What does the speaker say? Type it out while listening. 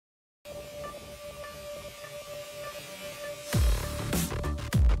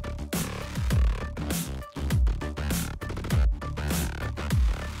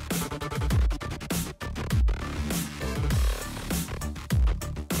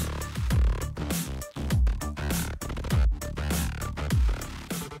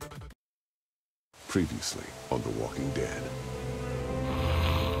Previously on The Walking Dead.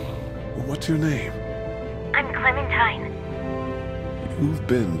 What's your name? I'm Clementine. You've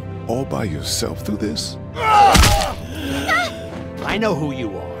been all by yourself through this? I know who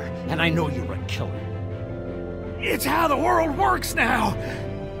you are, and I know you're a killer. It's how the world works now!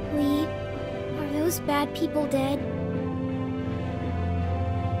 Lee, are those bad people dead?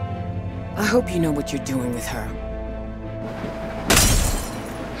 I hope you know what you're doing with her.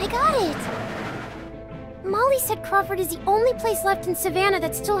 I got it! Molly said Crawford is the only place left in Savannah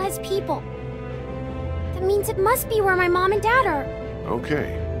that still has people. That means it must be where my mom and dad are.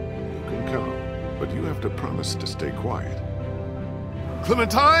 Okay, you can come, but you have to promise to stay quiet.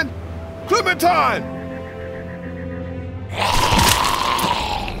 Clementine? Clementine!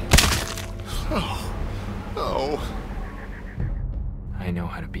 Oh, no. I know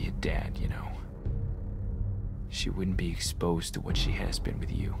how to be a dad, you know. She wouldn't be exposed to what she has been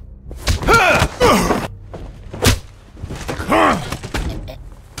with you.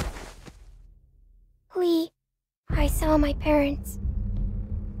 Lee, I saw my parents.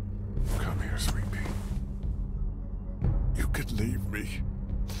 Come here, sweet pea. You can leave me.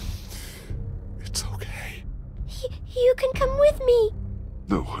 It's okay. You can come with me.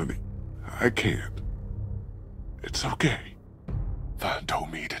 No, honey, I can't. It's okay. Find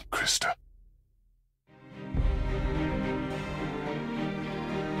Omid and Krista.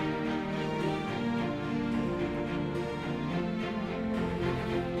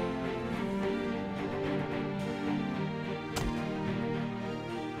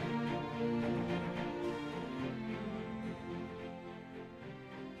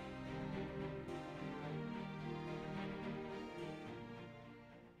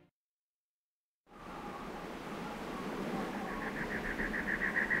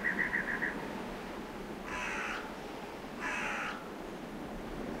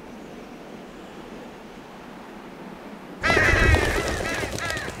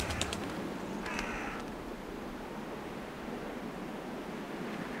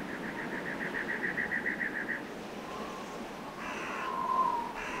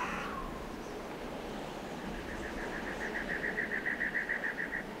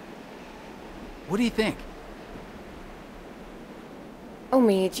 What do you think?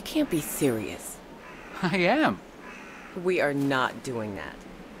 Omid, you can't be serious. I am. We are not doing that.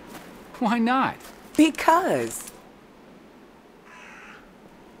 Why not? Because.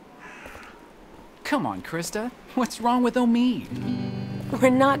 Come on, Krista. What's wrong with Omid? We're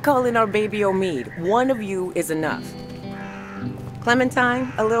not calling our baby Omid. One of you is enough.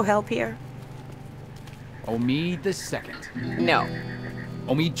 Clementine, a little help here? Omid the second. No.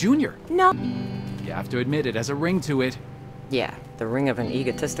 Omid Jr. No. You have to admit it has a ring to it. Yeah, the ring of an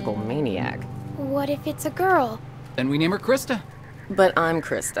egotistical maniac. What if it's a girl? Then we name her Krista. But I'm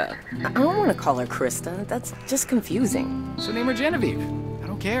Krista. I don't want to call her Krista. That's just confusing. So name her Genevieve. I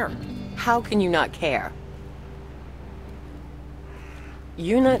don't care. How can you not care?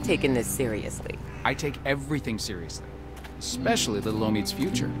 You're not taking this seriously. I take everything seriously. Especially little Omid's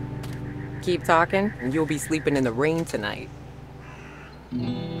future. Keep talking, and you'll be sleeping in the rain tonight.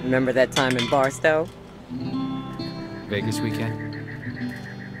 Remember that time in Barstow? Vegas weekend.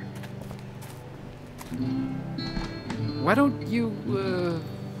 Why don't you,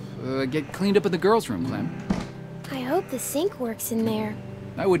 get cleaned up in the girls' room, Clem? I hope the sink works in there.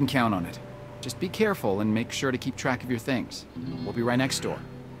 I wouldn't count on it. Just be careful and make sure to keep track of your things. We'll be right next door.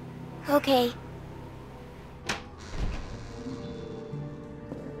 Okay.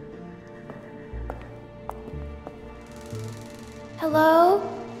 Hello?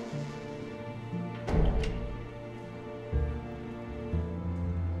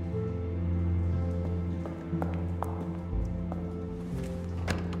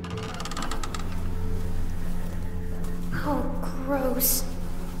 Oh, gross.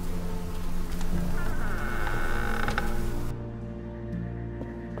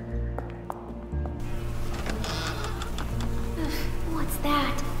 What's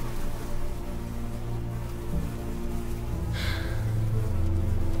that?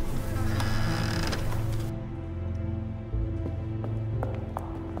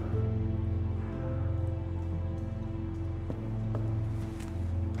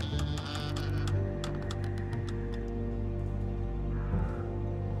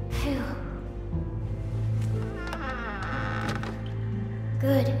 Phew.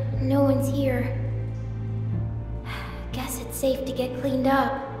 Good, no one's here. Guess it's safe to get cleaned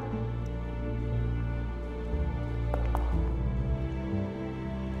up.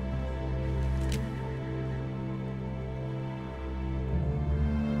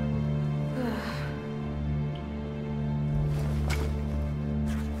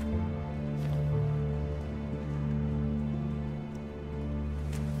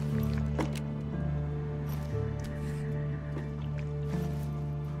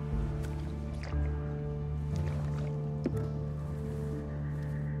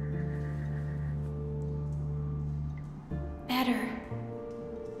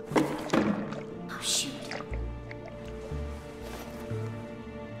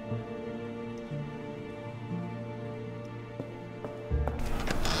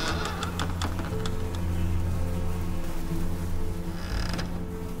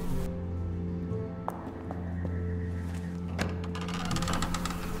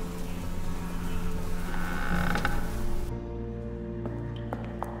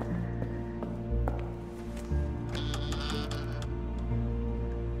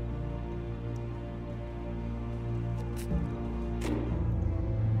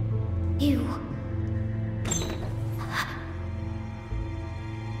 Ew.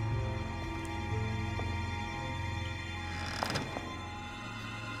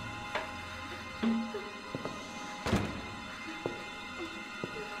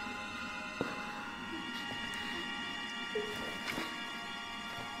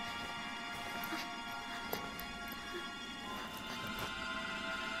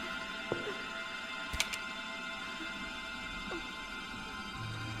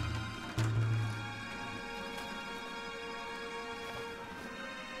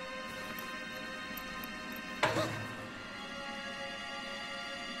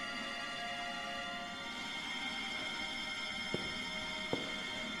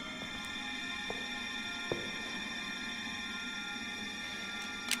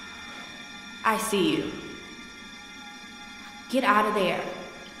 I see you. Get out of there.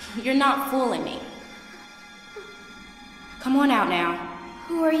 You're not fooling me. Come on out now.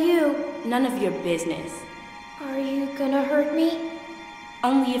 Who are you? None of your business. Are you gonna hurt me?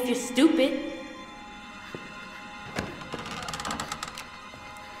 Only if you're stupid.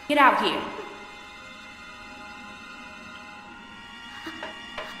 Get out here.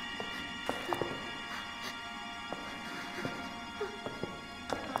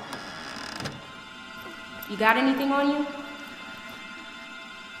 You got anything on you?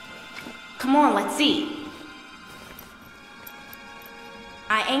 Come on, let's see.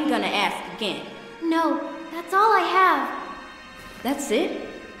 I ain't gonna ask again. No, that's all I have. That's it?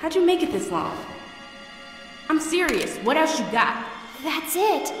 How'd you make it this long? I'm serious. What else you got? That's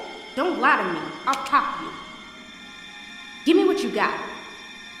it. Don't lie to me. I'll pop you. Give me what you got.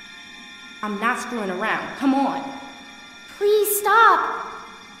 I'm not screwing around. Come on. Please stop.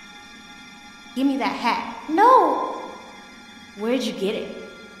 Give me that hat. No. Where'd you get it?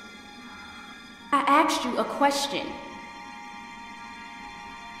 I asked you a question.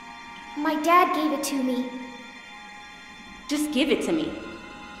 My dad gave it to me. Just give it to me.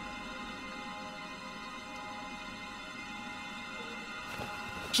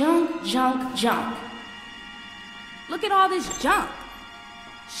 Junk, junk, junk. Look at all this junk.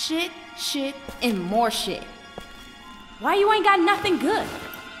 Shit, shit, and more shit. Why you ain't got nothing good?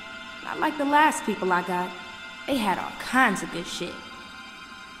 Not like the last people I got. They had all kinds of good shit.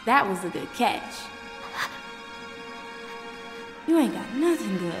 That was a good catch. You ain't got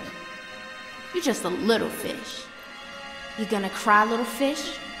nothing good. You're just a little fish. You gonna cry, little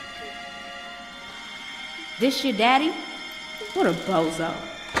fish? This your daddy? What a bozo.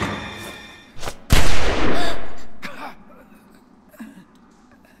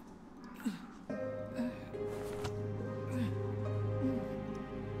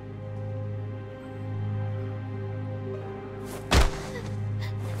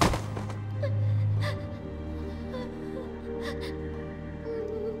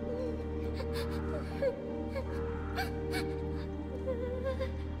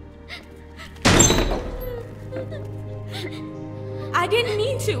 I didn't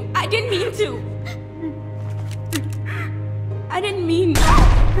mean to. I didn't mean to. I didn't mean to.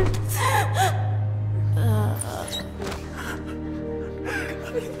 Oh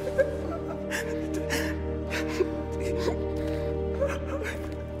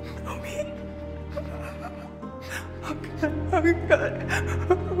God.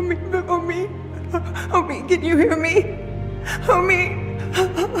 Omi, can you hear me? Omi.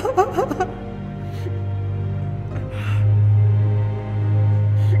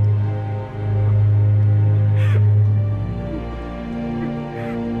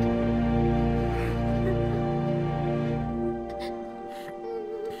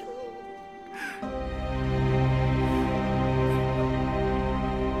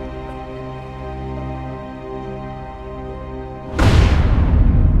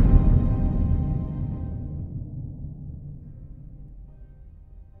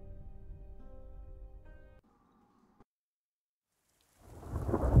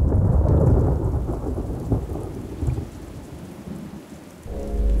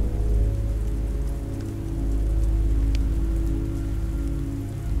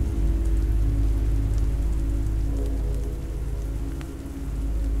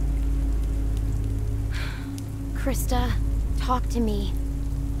 Krista, talk to me.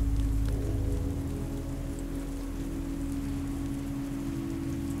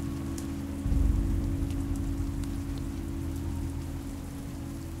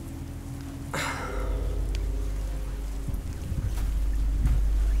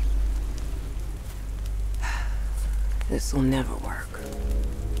 This will never work.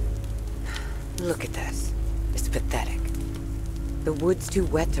 Look at this. It's pathetic. The wood's too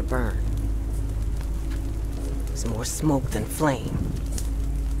wet to burn. There's more smoke than flame.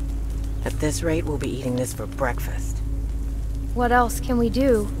 At this rate, we'll be eating this for breakfast. What else can we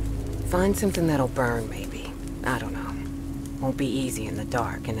do? Find something that'll burn, maybe. I don't know. Won't be easy in the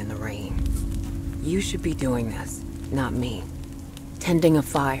dark and in the rain. You should be doing this, not me. Tending a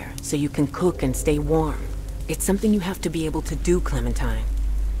fire so you can cook and stay warm. It's something you have to be able to do, Clementine.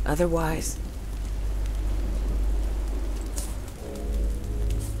 Otherwise...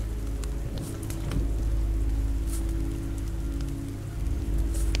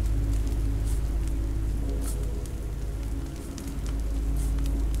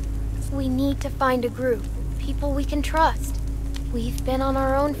 We need to find a group. People we can trust. We've been on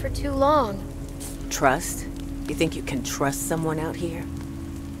our own for too long. Trust? You think you can trust someone out here?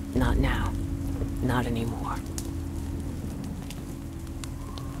 Not now. Not anymore.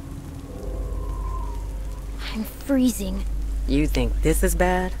 I'm freezing. You think this is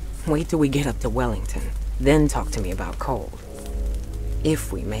bad? Wait till we get up to Wellington. Then talk to me about cold.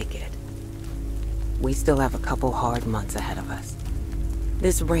 If we make it. We still have a couple hard months ahead of us.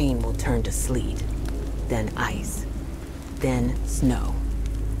 This rain will turn to sleet, then ice, then snow.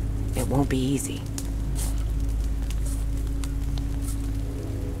 It won't be easy.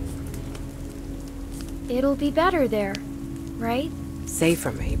 It'll be better there, right?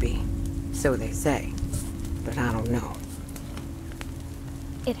 Safer, maybe. So they say. But I don't know.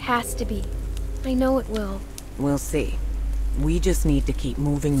 It has to be. I know it will. We'll see. We just need to keep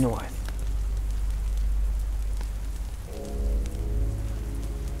moving north.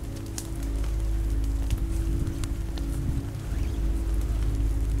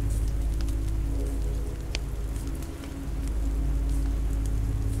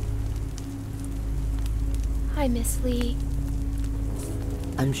 Hi, Miss Lee.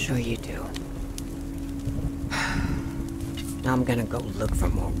 I'm sure you do. I'm gonna go look for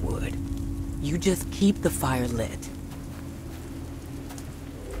more wood. You just keep the fire lit.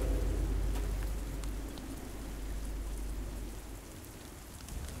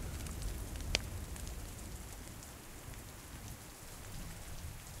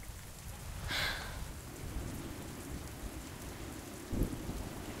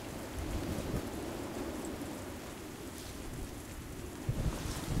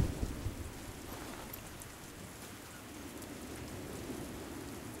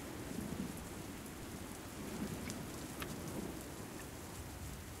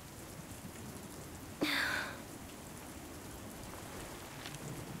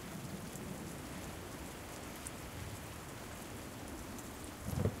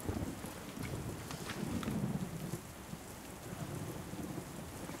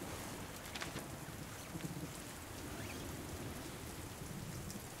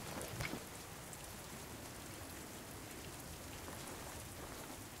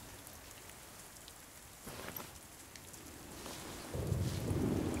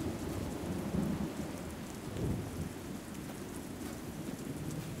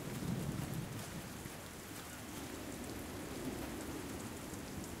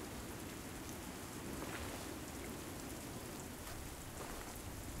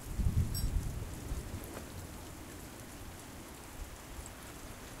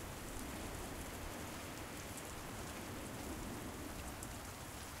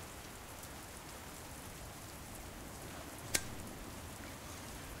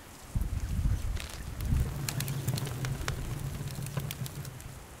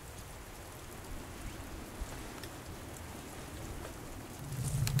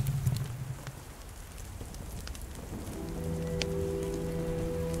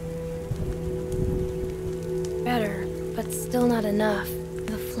 Better, but still not enough.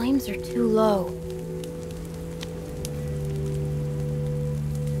 The flames are too low.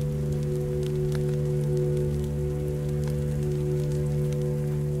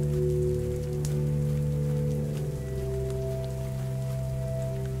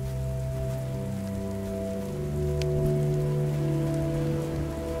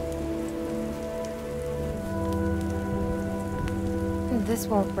 This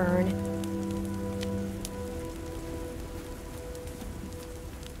won't burn.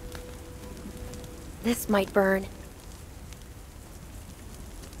 This might burn.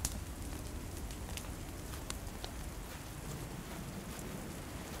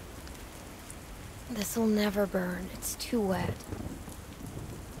 This'll never burn. It's too wet.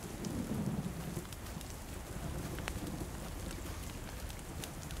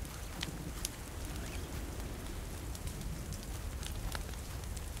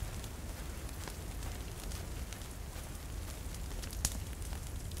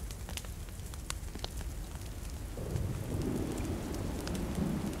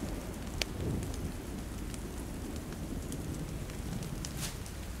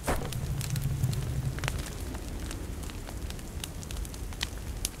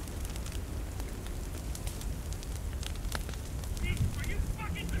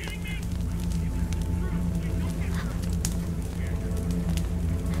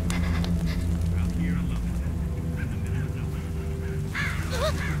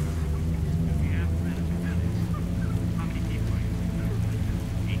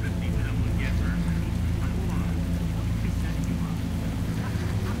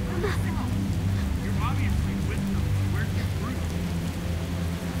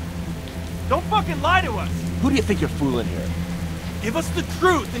 Don't fucking lie to us! Who do you think you're fooling here? Give us the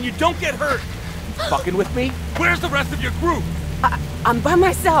truth and you don't get hurt! Fucking with me? Where's the rest of your group? I'm by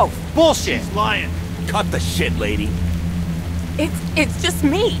myself. Bullshit! She's lying. Cut the shit, lady. It's just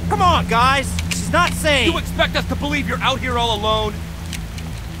me. Come on, guys! She's not sane! You expect us to believe you're out here all alone?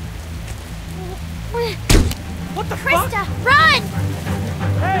 What the fuck? Krista, run!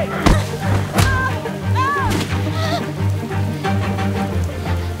 Hey!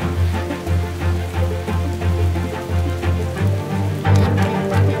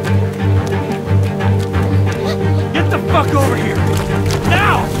 Get the fuck over here!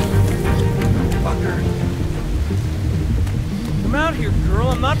 Now! Fucker. Come out here, girl.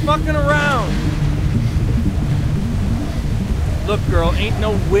 I'm not fucking around. Look, girl, ain't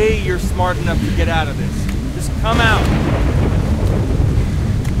no way you're smart enough to get out of this. Just come out.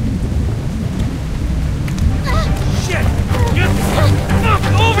 Shit! Get the fuck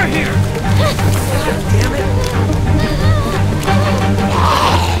over here! God damn it!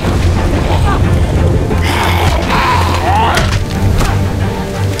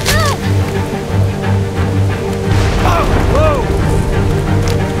 Whoa!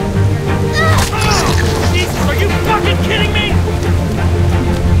 Jesus, are you fucking kidding me?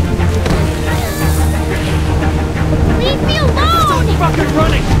 Leave me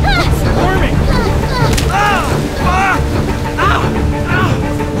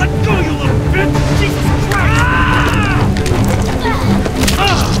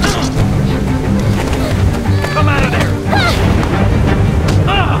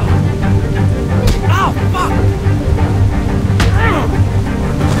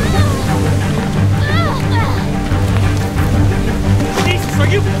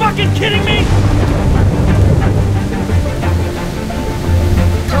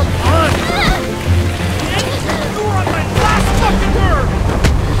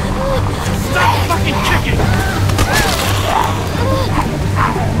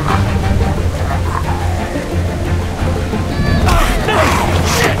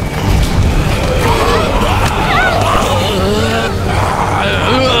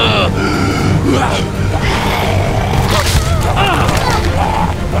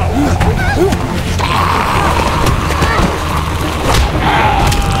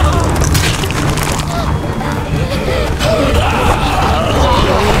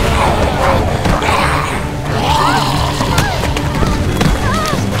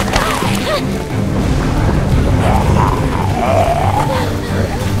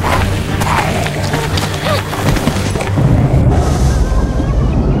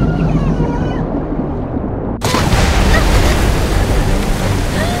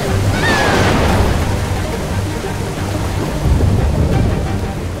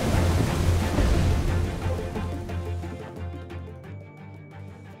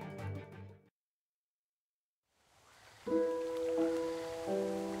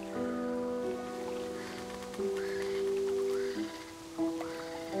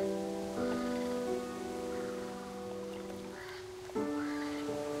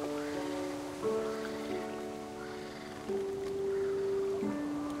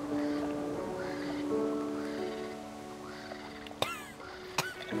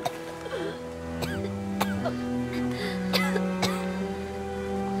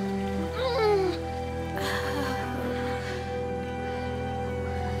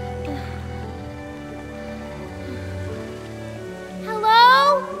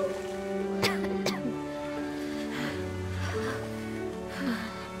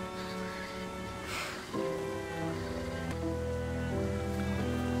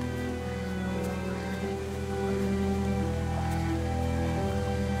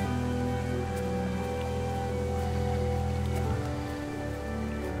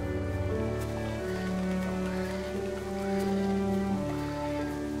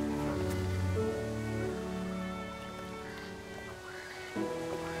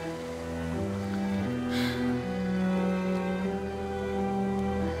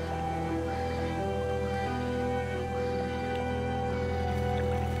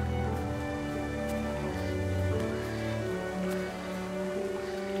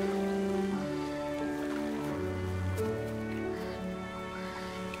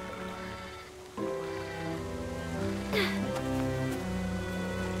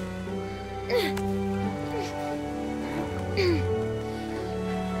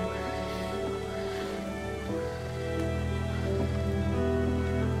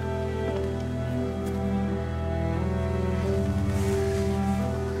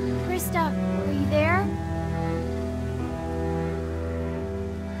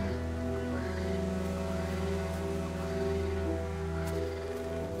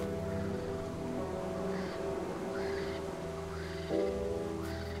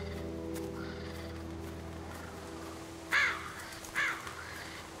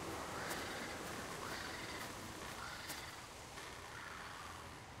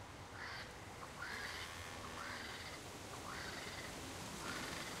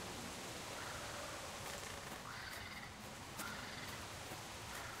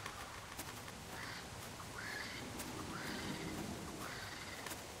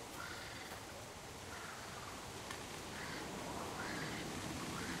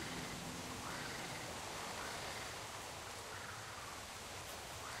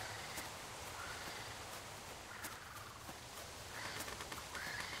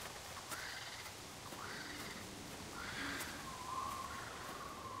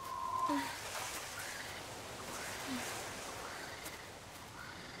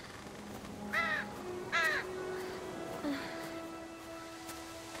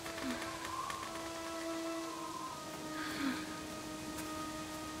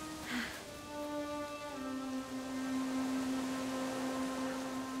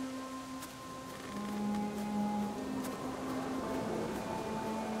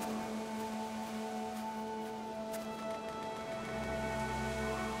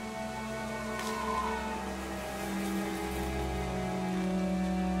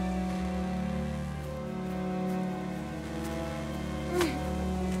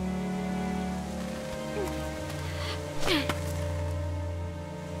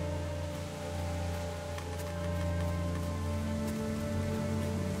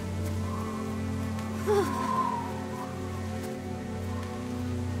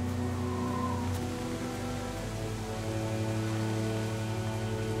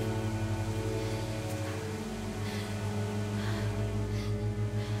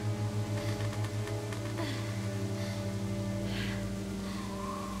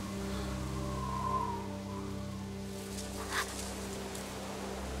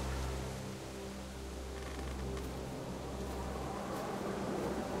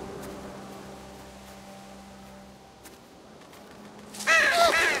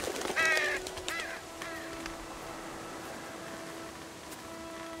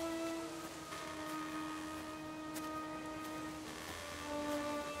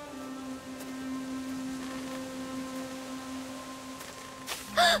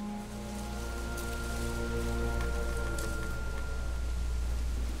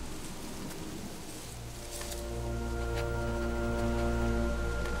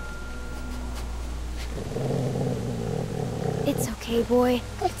It's okay, boy.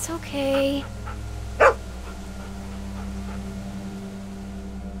 It's okay.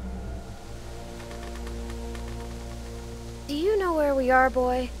 Do you know where we are,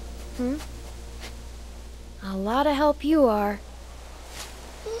 boy? A lot of help you are.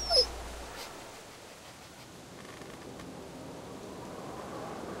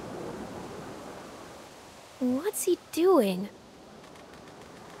 What's he doing?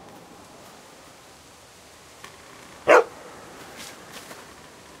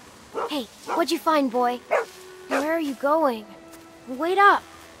 Hey, what'd you find, boy? Where are you going? Wait up!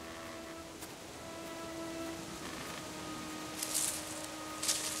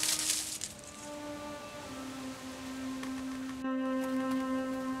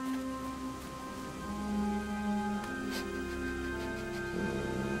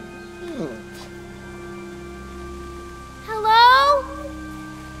 Hello?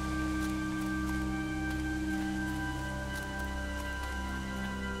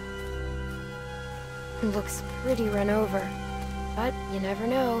 Looks pretty run over, but you never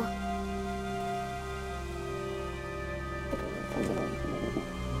know.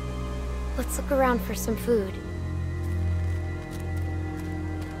 Let's look around for some food.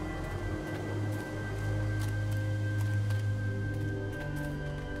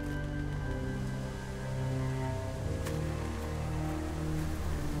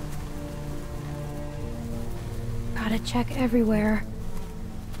 Gotta check everywhere.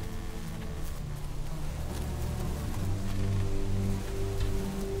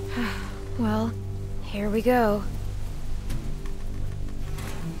 Well, here we go.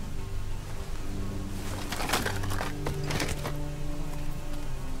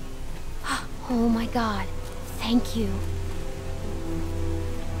 Oh my god, thank you.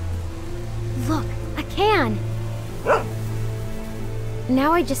 Look, a can!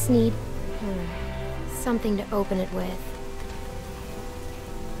 Now I just need something to open it with.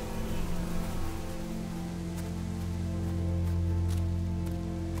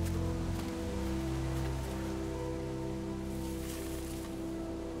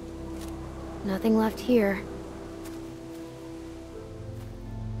 Nothing left here.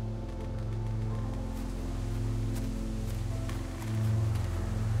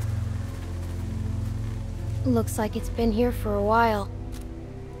 Looks like it's been here for a while.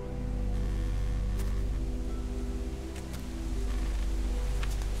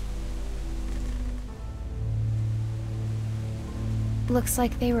 Looks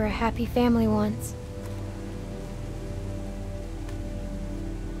like they were a happy family once.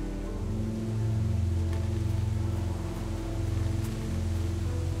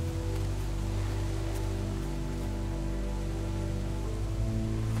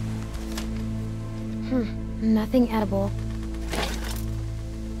 Nothing edible.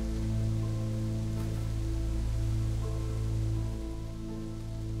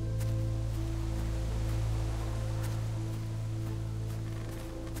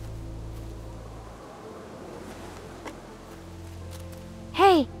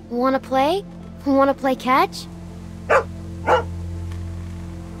 Hey, wanna play? Wanna play catch?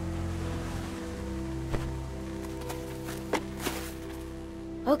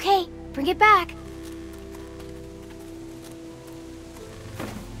 Okay, bring it back.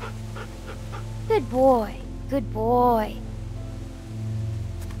 Good boy, good boy.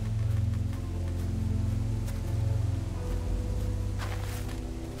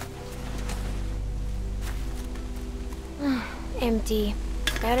 Empty.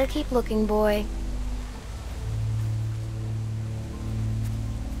 Better keep looking, boy.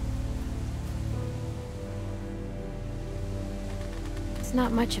 It's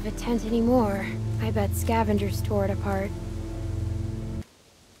not much of a tent anymore. I bet scavengers tore it apart.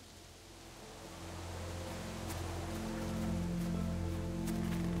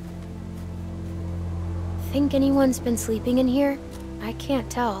 think anyone's been sleeping in here? I can't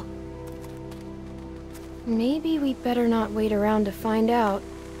tell. Maybe we better not wait around to find out.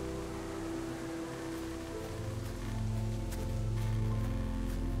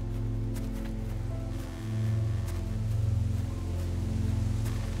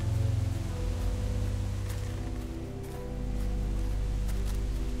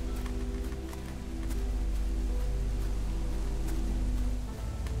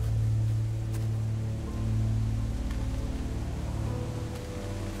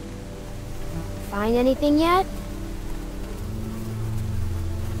 Find anything yet?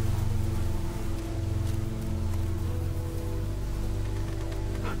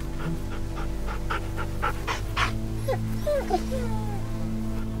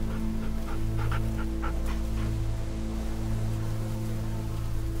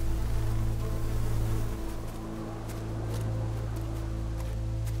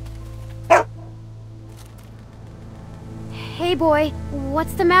 Hey boy,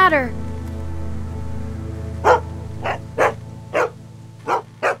 what's the matter?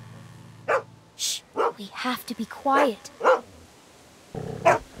 Shh, we have to be quiet.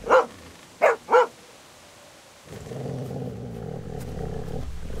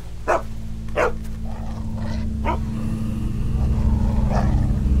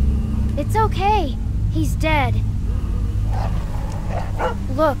 It's okay. He's dead.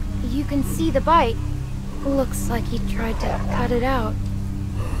 Look, you can see the bite. Looks like he tried to cut it out.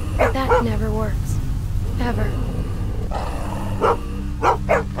 But that never works. Ever.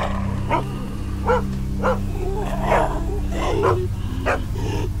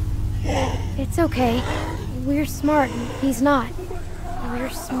 It's okay. We're smart, and he's not. We're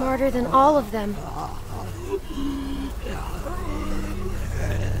smarter than all of them.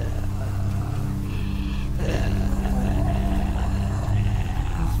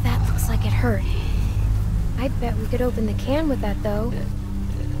 That looks like it hurt. I bet we could open the can with that, though.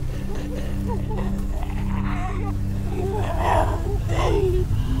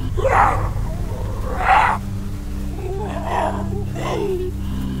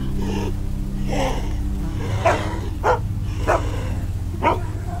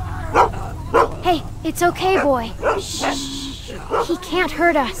 Hey, it's okay, boy. Shh. He can't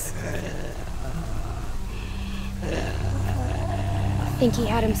hurt us. Think he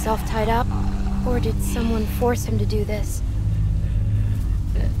had himself tied up? Or did someone force him to do this?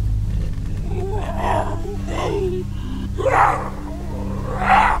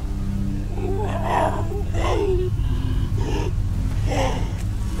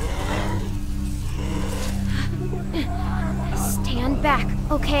 Stand back,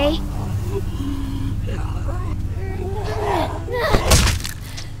 okay?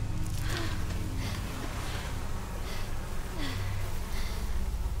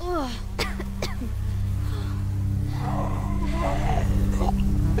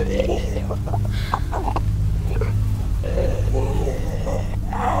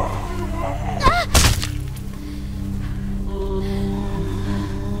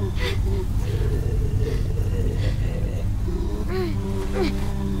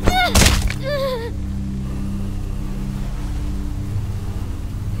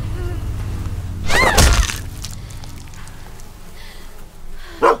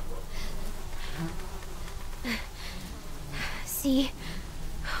 See,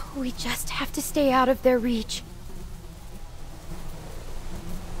 we just have to stay out of their reach.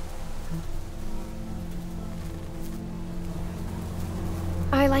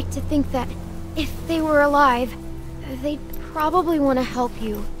 I like to think that if they were alive, they'd probably want to help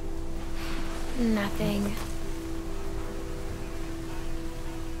you. Nothing.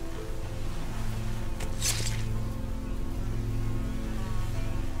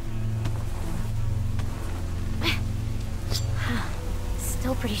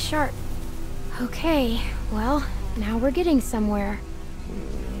 Still pretty sharp. Okay, well, now we're getting somewhere.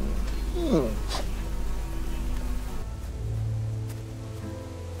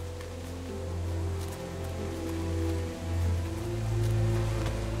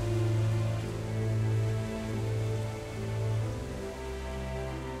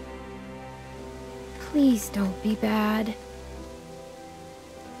 Please don't be bad.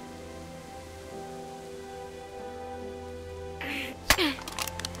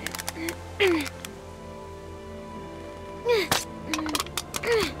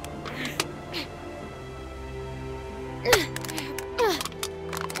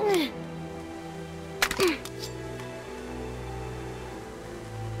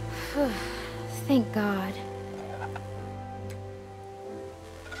 Thank God.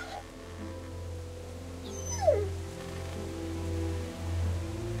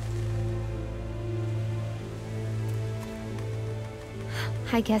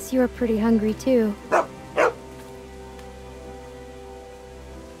 I guess you were pretty hungry too.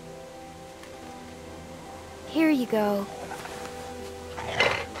 Here you go.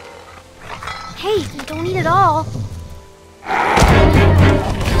 Hey, you don't eat it all.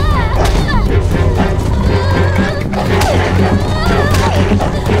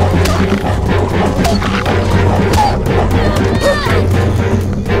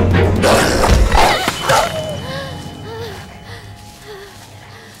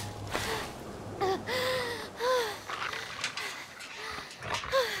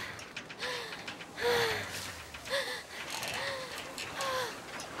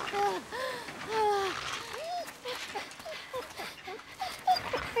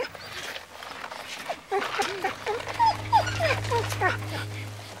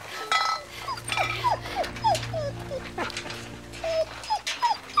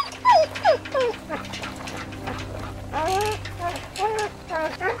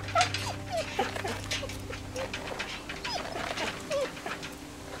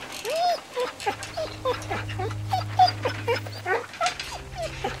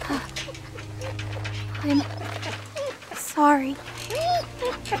 I'm sorry.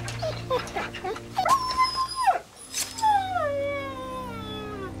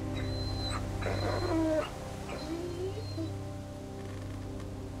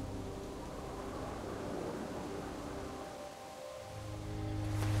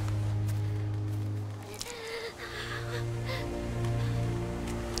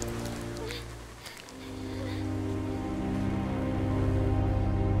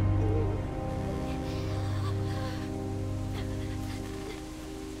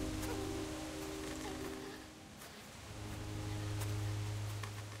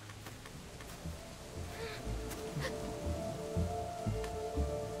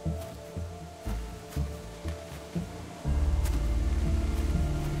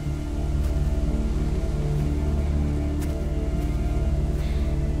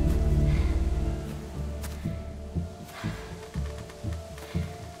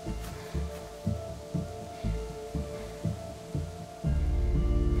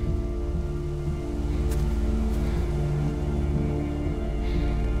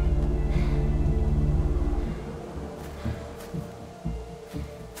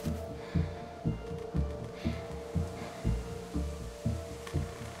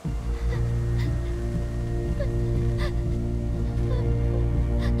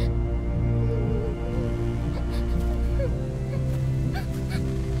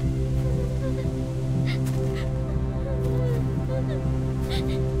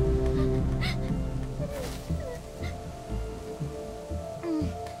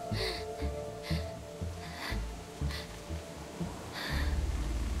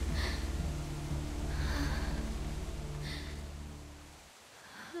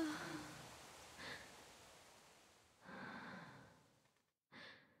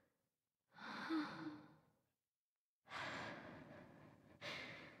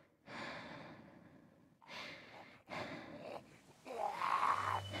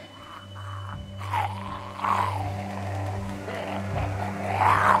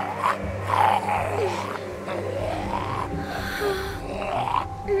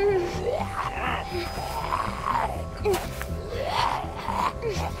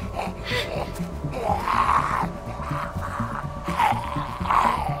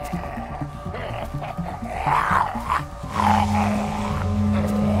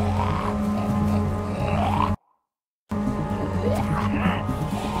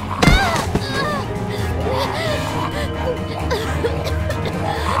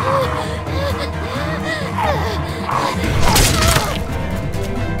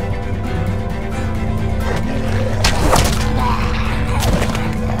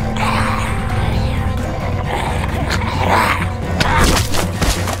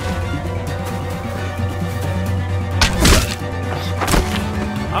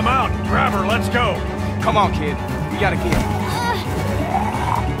 I'm out. Grab her. Let's go. Come on, kid. We gotta get.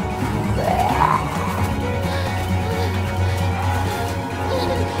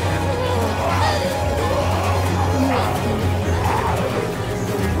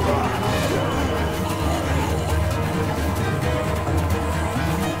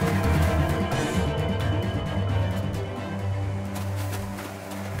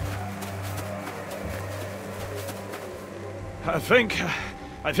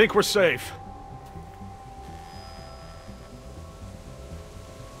 I think we're safe.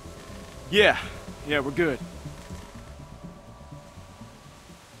 Yeah, we're good.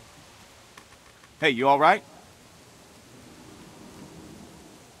 Hey, you all right?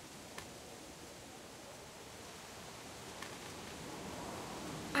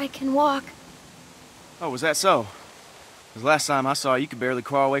 can walk. Oh, was that so? Because last time I saw you could barely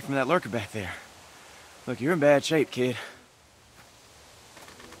crawl away from that lurker back there. Look, you're in bad shape, kid.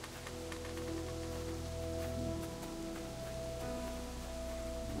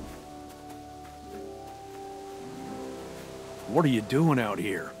 What are you doing out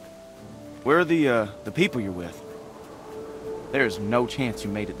here? Where are the people you're with? There's no chance you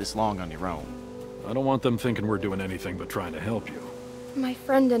made it this long on your own. I don't want them thinking we're doing anything but trying to help you. My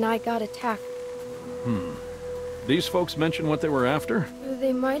friend and I got attacked. These folks mention what they were after?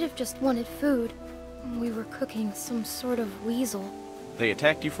 They might have just wanted food. We were cooking some sort of weasel. They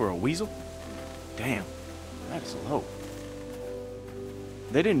attacked you for a weasel? Damn, that is low.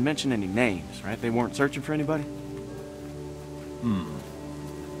 They didn't mention any names, right? They weren't searching for anybody?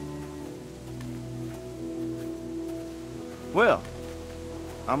 Well,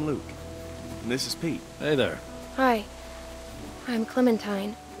 I'm Luke. And this is Pete. Hey there. Hi. I'm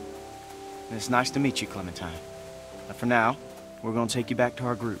Clementine. And it's nice to meet you, Clementine. But for now, we're gonna take you back to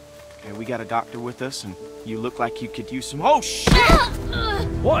our group. Okay, we got a doctor with us, and you look like you could use some— Oh, shit!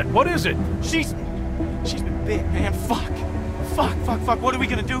 What? What is it? She's been bit, man. Fuck. What are we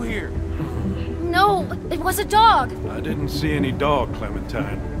gonna do here? No, it was a dog. I didn't see any dog,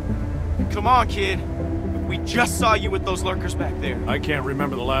 Clementine. Come on, kid. We just saw you with those lurkers back there. I can't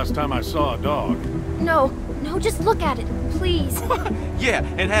remember the last time I saw a dog. No, just look at it, please. Yeah,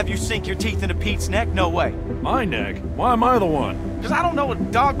 and have you sink your teeth into Pete's neck? No way. My neck? Why am I the one? Because I don't know a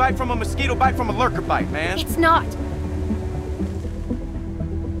dog bite from a mosquito bite from a lurker bite, man. It's not.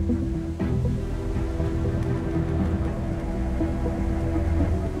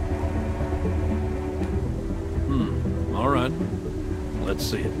 All right. Let's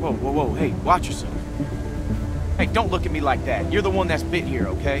see it. Whoa, hey, watch yourself. Hey, don't look at me like that. You're the one that's bit here,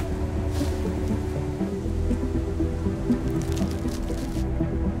 okay?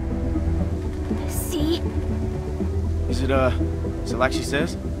 See? Is it like she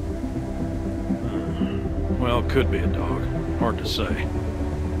says? Well, could be a dog. Hard to say.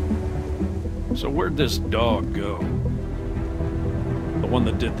 So where'd this dog go? The one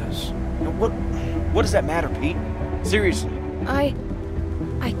that did this? What does that matter, Pete? Seriously. I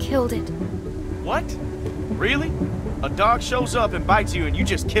killed it. What? Really? A dog shows up and bites you and you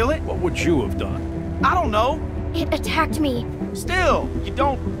just kill it? What would you have done? I don't know. It attacked me. Still, you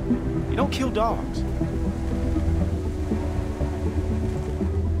don't kill dogs.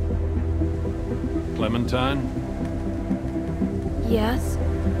 Clementine? Yes?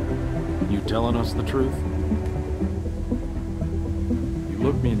 You telling us the truth? You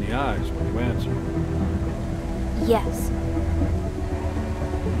looked me in the eyes when you answered. Yes.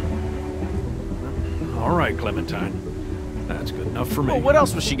 All right, Clementine. That's good enough for me. Well, what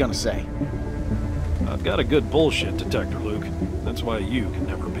else was she gonna say? I've got a good bullshit detector, Luke. That's why you can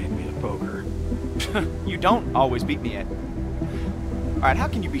never beat me at poker. You don't always beat me at... All right, how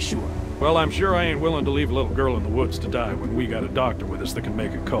can you be sure? Well, I'm sure I ain't willing to leave a little girl in the woods to die when we got a doctor with us that can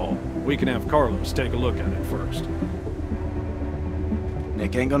make a call. We can have Carlos take a look at it first.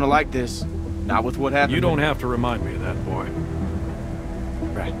 Nick ain't gonna like this. Not with what happened. You don't have to remind me of that, boy.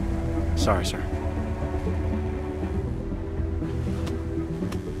 Right. Sorry, sir.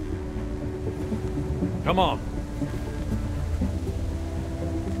 Come on.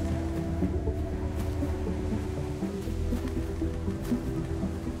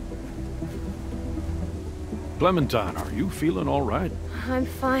 Clementine, are you feeling all right? I'm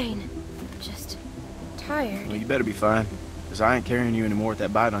fine. Just tired. Well, you better be fine, because I ain't carrying you anymore with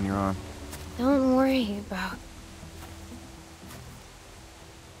that bite on your arm. Don't worry about...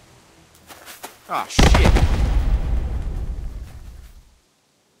 Ah, shit!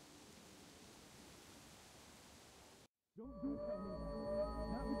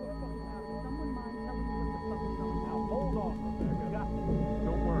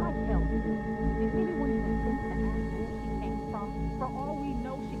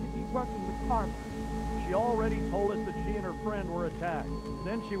 She already told us that she and her friend were attacked.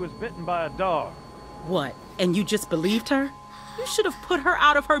 Then she was bitten by a dog. What? And you just believed her? You should have put her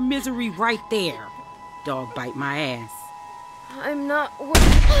out of her misery right there. Dog bite my ass. I'm not...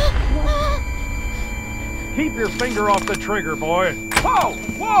 Keep your finger off the trigger, boy.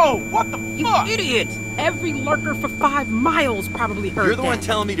 Whoa! What the fuck? You idiot! Every lurker for 5 miles probably heard You're the that. one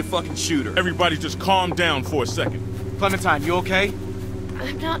telling me to fucking shoot her. Everybody just calm down for a second. Clementine, you okay?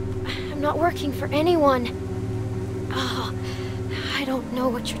 I'm not working for anyone. Oh, I don't know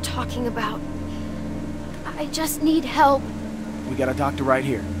what you're talking about. I just need help. We got a doctor right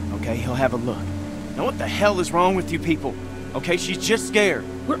here, okay? He'll have a look. Now what the hell is wrong with you people? Okay, she's just scared.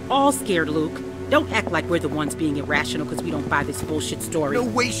 We're all scared, Luke. Don't act like we're the ones being irrational because we don't buy this bullshit story. No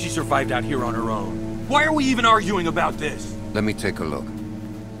way she survived out here on her own. Why are we even arguing about this? Let me take a look.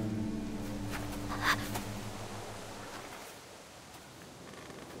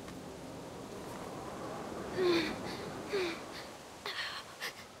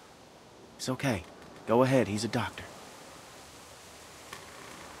 It's okay. Go ahead, he's a doctor.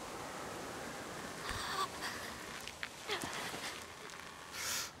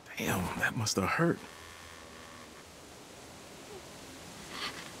 Damn, that must have hurt.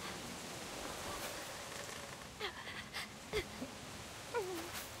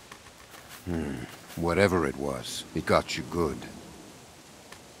 Whatever it was, it got you good.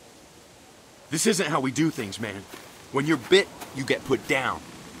 This isn't how we do things, man. When you're bit, you get put down.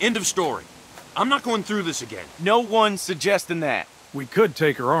 End of story. I'm not going through this again. No one's suggesting that. We could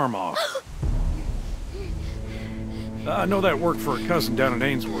take her arm off. I know that worked for a cousin down in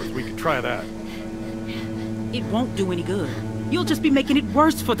Ainsworth. We could try that. It won't do any good. You'll just be making it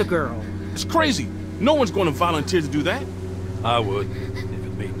worse for the girl. It's crazy. No one's going to volunteer to do that. I would, if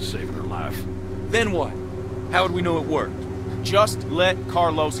it means saving her life. Then what? How would we know it worked? Just let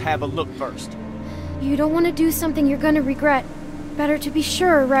Carlos have a look first. You don't want to do something you're gonna regret. Better to be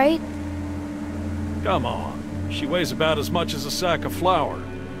sure, right? Come on. She weighs about as much as a sack of flour.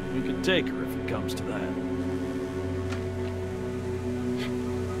 We could take her if it comes to that.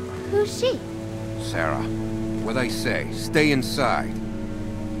 Who's she? Sarah, what I say, stay inside.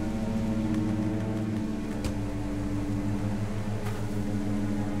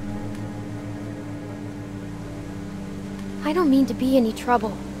 I don't mean to be any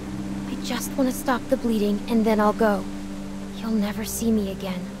trouble. I just want to stop the bleeding, and then I'll go. You'll never see me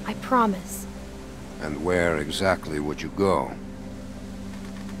again, I promise. And where exactly would you go?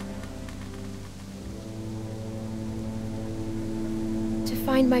 To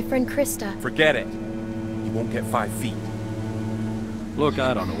find my friend Krista. Forget it. You won't get 5 feet. Look,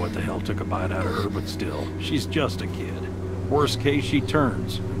 I don't know what the hell took a bite out of her, but still, she's just a kid. Worst case, she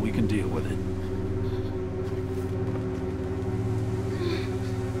turns, and we can deal with it.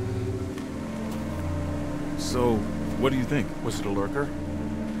 So, what do you think? Was it a lurker?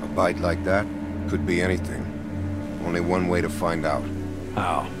 A bite like that could be anything. Only one way to find out.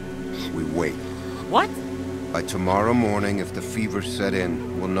 How? We wait. What? By tomorrow morning, if the fever set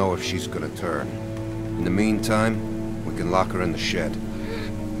in, we'll know if she's gonna turn. In the meantime, we can lock her in the shed.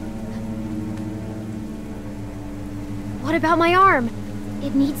 What about my arm?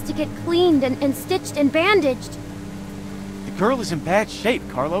 It needs to get cleaned and stitched and bandaged. The girl is in bad shape,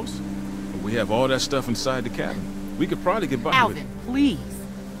 Carlos. We have all that stuff inside the cabin. We could probably get by with it. Alvin, please.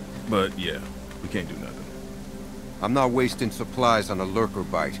 But yeah, we can't do nothing. I'm not wasting supplies on a lurker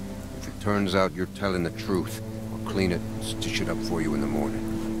bite. If it turns out you're telling the truth, I'll clean it and stitch it up for you in the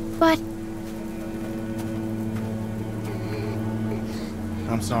morning. But...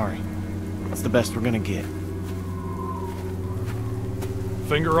 I'm sorry. It's the best we're gonna get.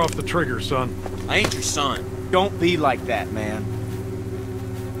 Finger off the trigger, son. I ain't your son. Don't be like that, man.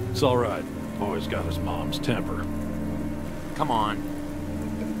 It's all right. Boy's got his mom's temper. Come on.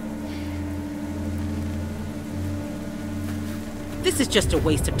 This is just a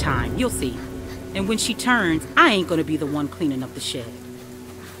waste of time, you'll see. And when she turns, I ain't gonna be the one cleaning up the shed.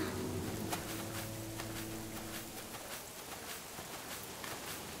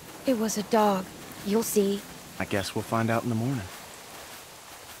 it was a dog. You'll see. I guess we'll find out in the morning.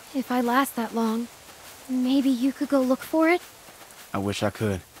 If I last that long, maybe you could go look for it? I wish I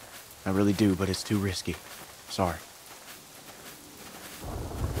could. I really do, but it's too risky. Sorry.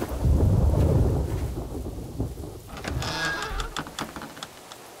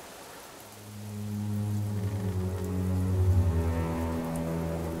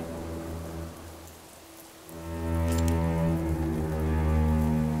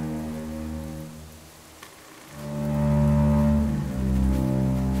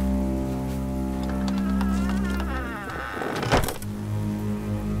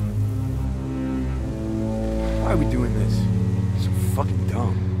 Why are we doing this? So fucking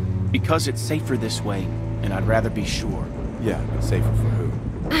dumb. Because it's safer this way, and I'd rather be sure. Yeah, but safer for who?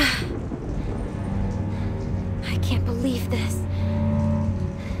 I can't believe this.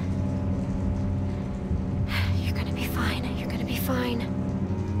 You're gonna be fine. You're gonna be fine.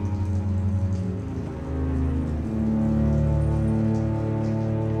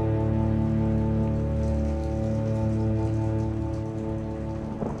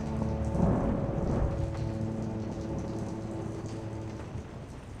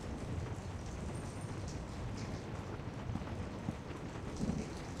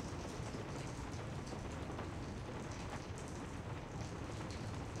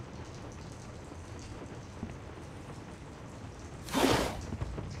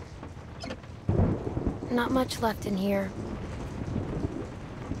 not much left in here.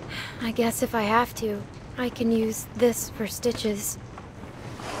 I guess if I have to, I can use this for stitches.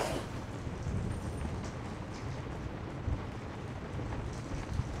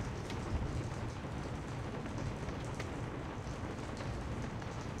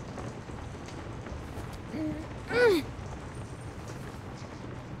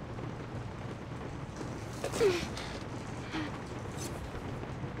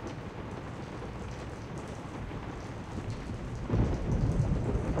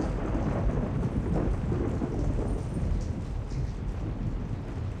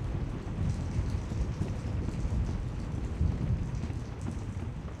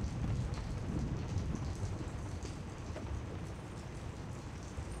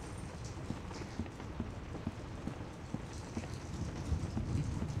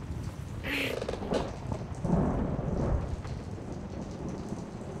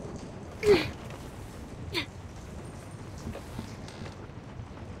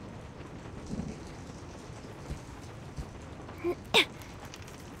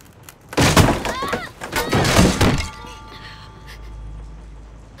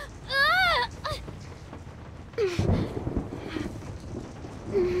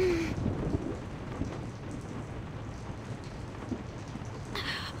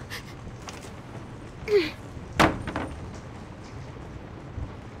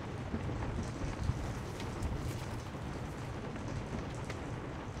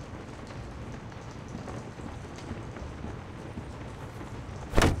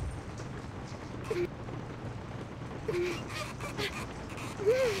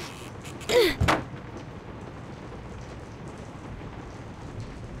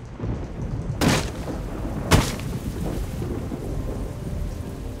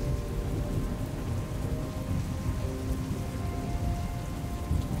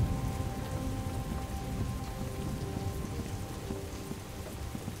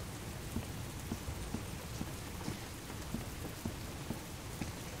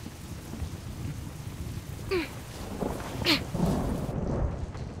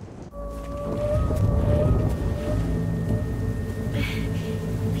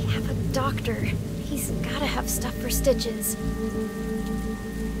 He's gotta have stuff for stitches.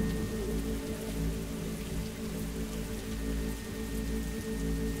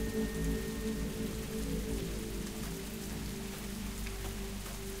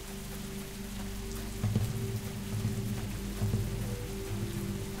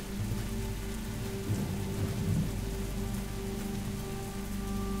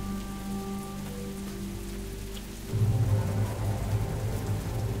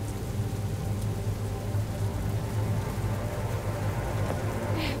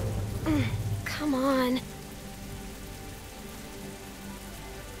 Come on.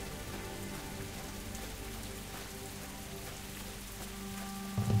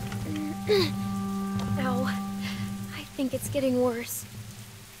 Ow. I think it's getting worse.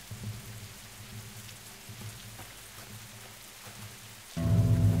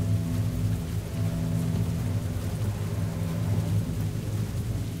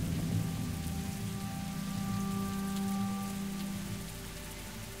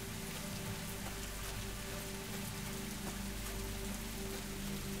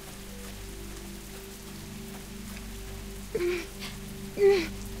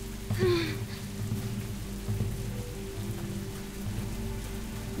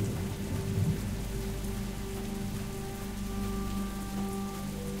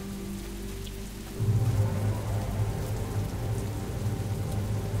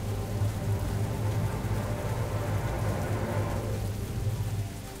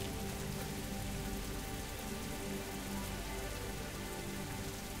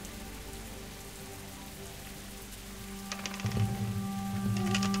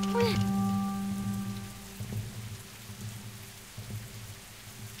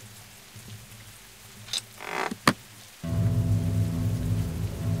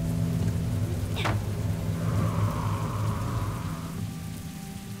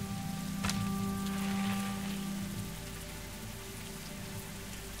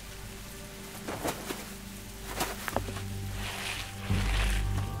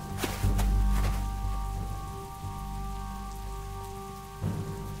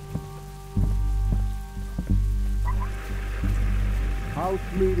 House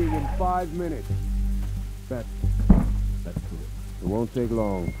meeting in 5 minutes. That's good. It won't take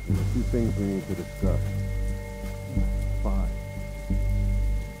long. There are 2 things we need to discuss. 5.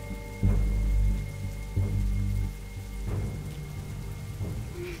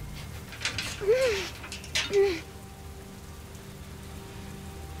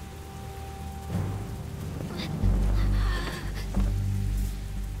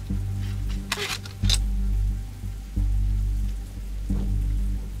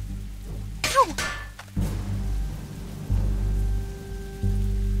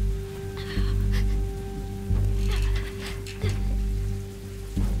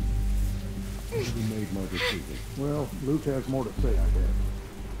 already made my decision. Well, Luke has more to say, I guess.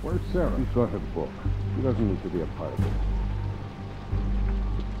 Where's Sarah? She's got her book. She doesn't need to be a part of it.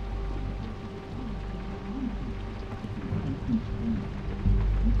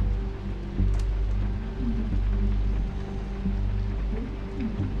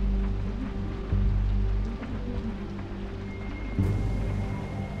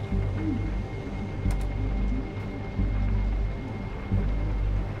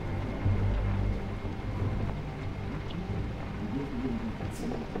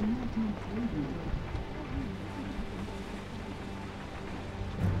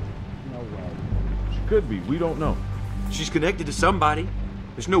 Could be. We don't know. She's connected to somebody.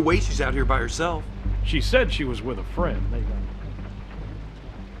 There's no way she's out here by herself. She said she was with a friend. They got...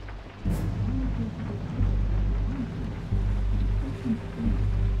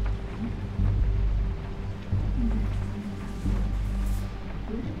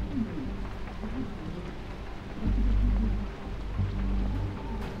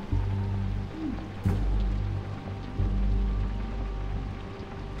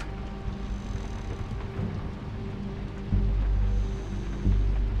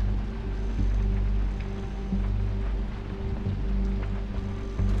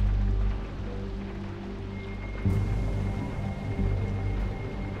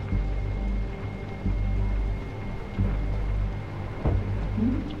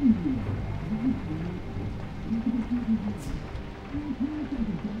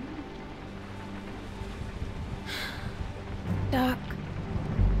 Doc.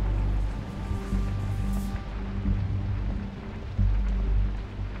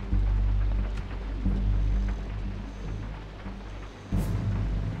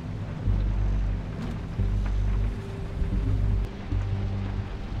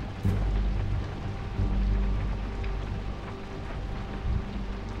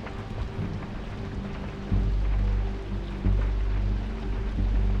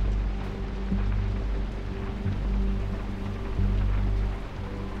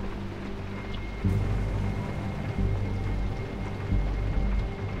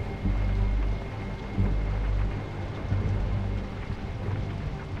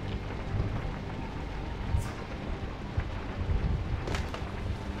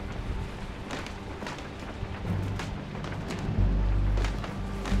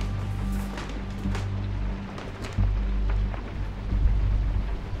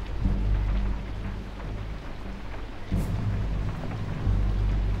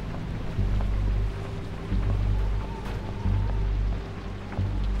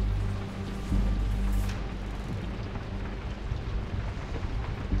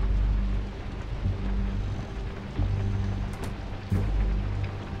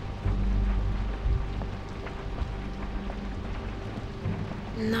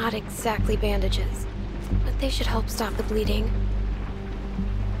 Not exactly bandages, but they should help stop the bleeding.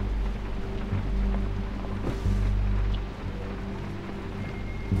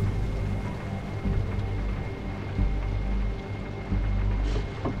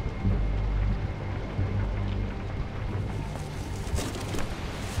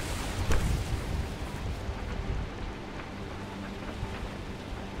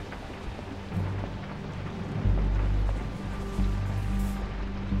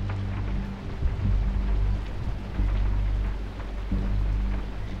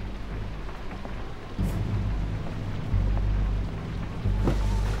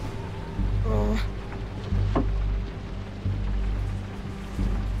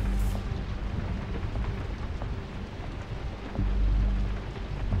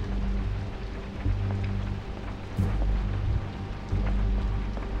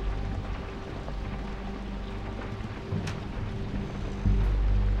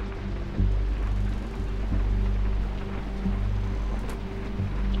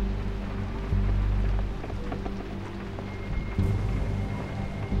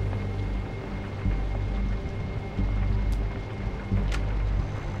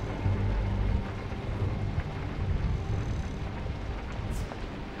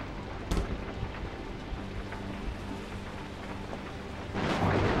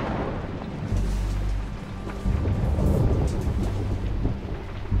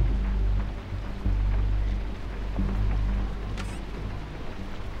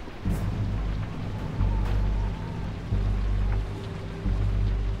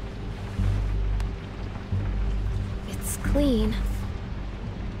 Clean.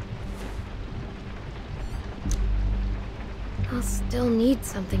 I'll still need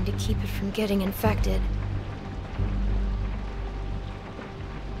something to keep it from getting infected.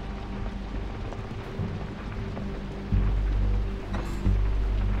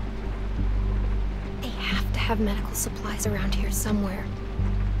 have medical supplies around here somewhere.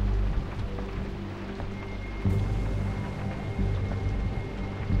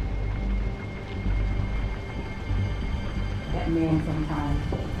 That man sometimes.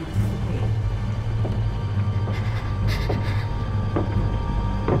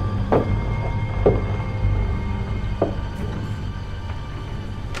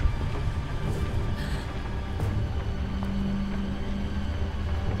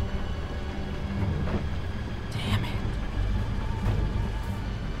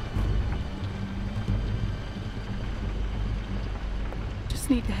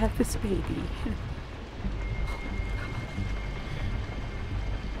 Need to have this baby.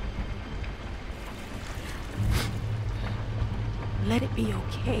 Let it be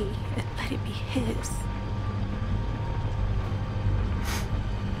okay, and let it be his.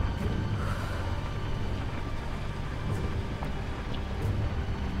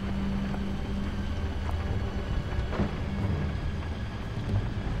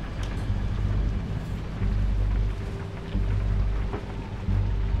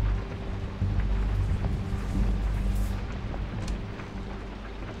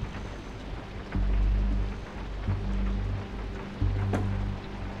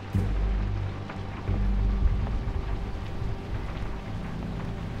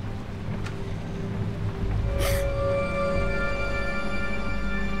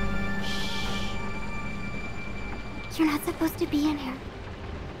 You're not supposed to be in here.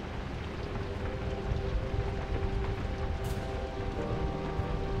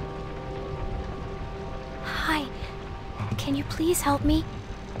 Hi. Can you please help me?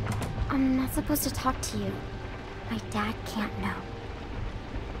 I'm not supposed to talk to you. My dad can't know.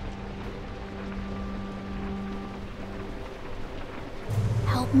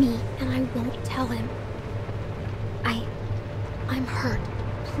 Help me, and I won't tell him. I'm hurt.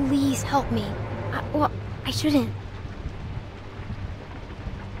 Please help me. Well, I shouldn't.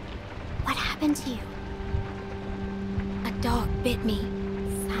 What happened to you? A dog bit me.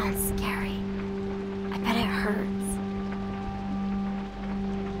 Sounds scary. I bet it hurts.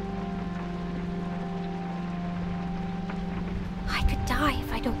 I could die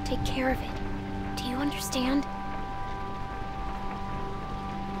if I don't take care of it. Do you understand?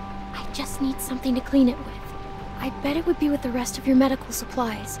 I just need something to clean it with. I bet it would be with the rest of your medical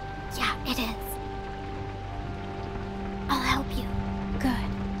supplies. Yeah, it is. I'll help you.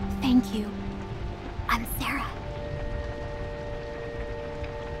 Good. Thank you. I'm Sarah.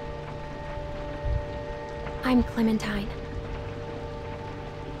 I'm Clementine.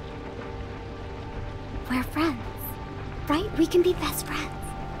 We're friends, right? We can be best friends.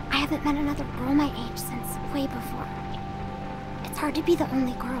 I haven't met another girl my age since way before. It's hard to be the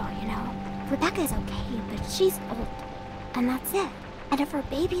only girl, you know? Rebecca's okay, but she's old. And that's it. And if her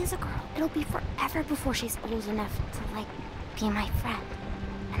baby is a girl, it'll be forever before she's old enough to, like, be my friend.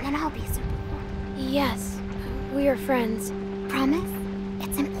 And then I'll be super old. Yes, we are friends. Promise?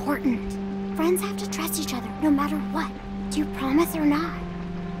 It's important. Friends have to trust each other, no matter what. Do you promise or not?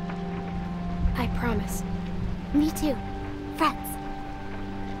 I promise. Me too. Friends.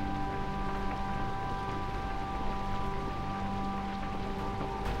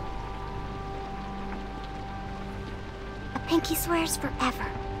 A pinky swears forever.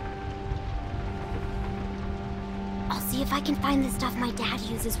 I'll see if I can find the stuff my dad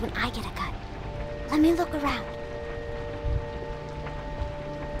uses when I get a cut. Let me look around.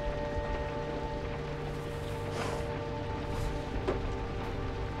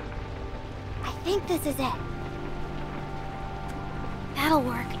 I think this is it. That'll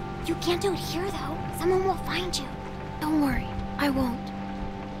work. You can't do it here, though. Someone will find you. Don't worry, I won't.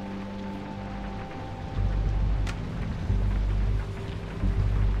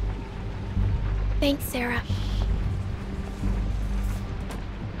 Thanks, Sarah.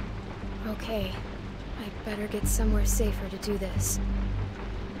 Okay, I'd better get somewhere safer to do this.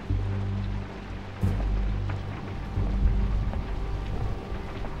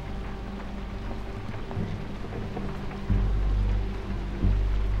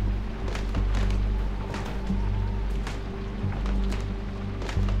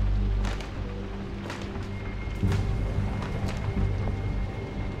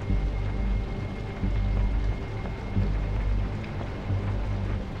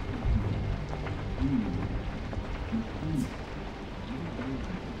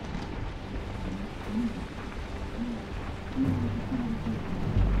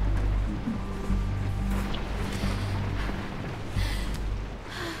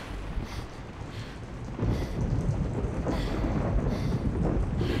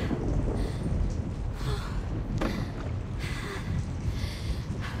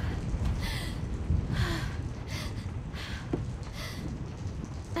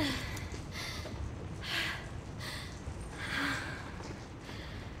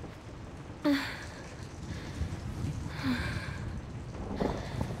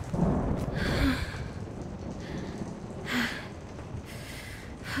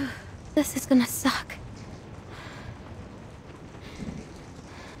 This is gonna suck.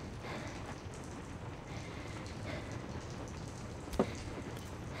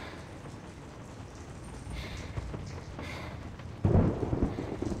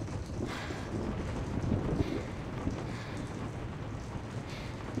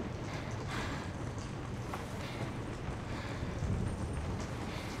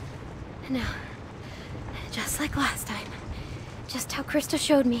 No. Just like last time. Just how Krista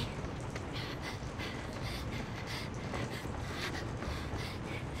showed me.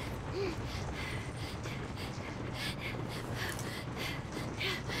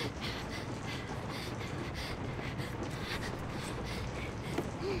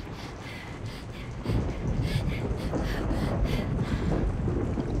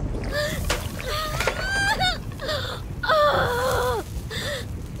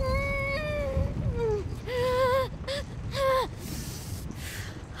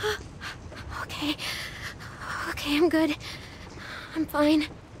 Okay, I'm good. I'm fine.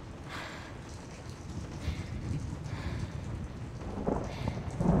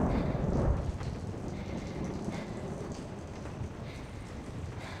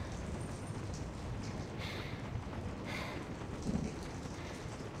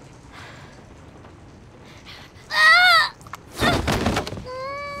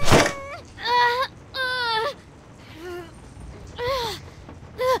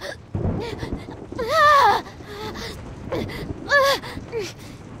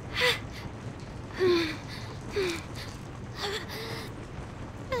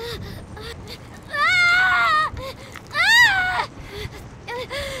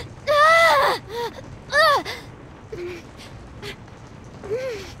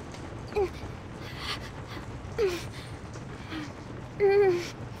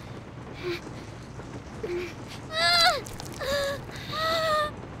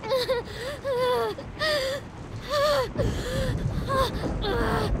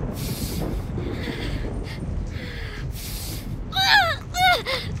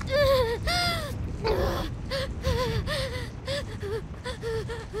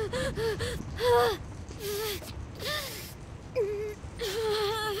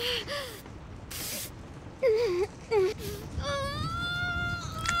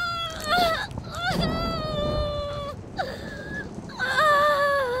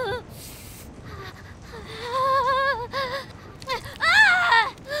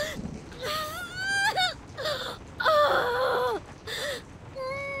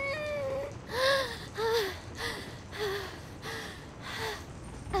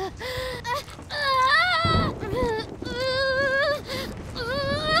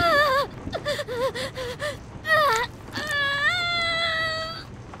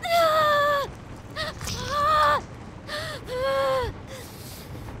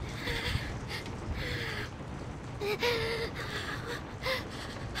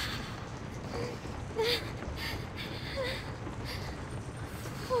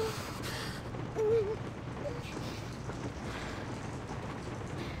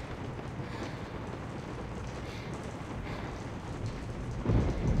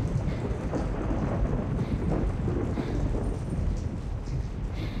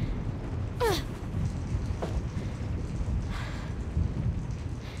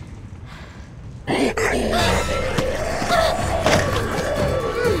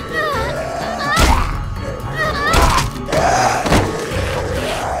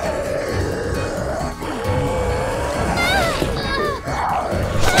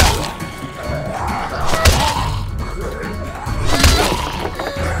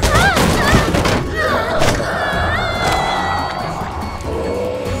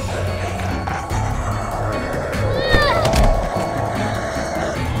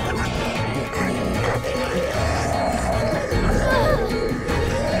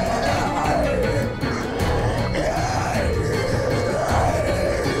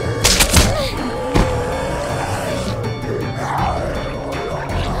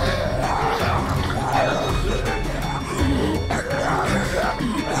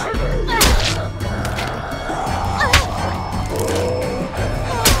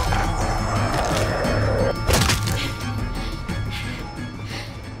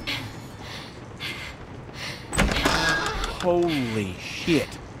 Holy shit.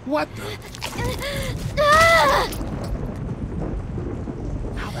 What the?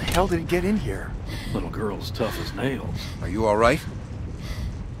 How the hell did it get in here? Little girl's tough as nails. Are you all right?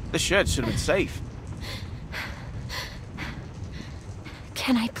 The shed should have been safe.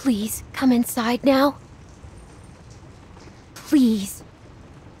 Can I please come inside now? Please.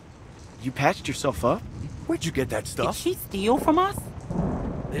 You patched yourself up? Where'd you get that Did stuff? she steal from us?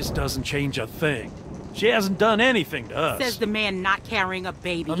 This doesn't change a thing. She hasn't done anything to us. Says the man not carrying a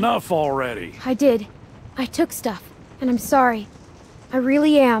baby. Enough already. I did. I took stuff, and I'm sorry. I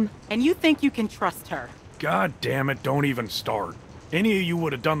really am. And you think you can trust her? God damn it, don't even start. Any of you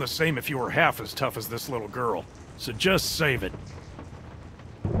would have done the same if you were half as tough as this little girl. So just save it.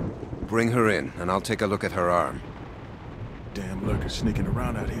 Bring her in, and I'll take a look at her arm. Damn lurkers sneaking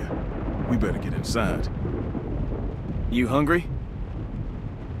around out here. We better get inside. You hungry?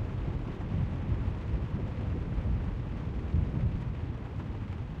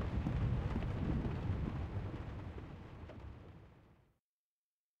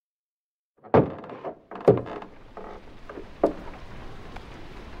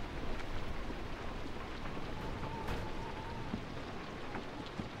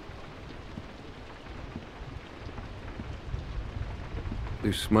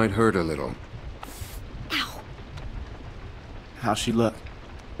 This might hurt a little. Ow. How's she look?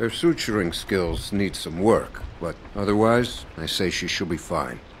 Her suturing skills need some work, but otherwise, I say she should be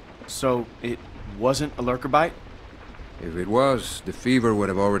fine. So, it wasn't a lurker bite? If it was, the fever would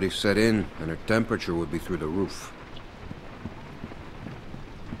have already set in, and her temperature would be through the roof.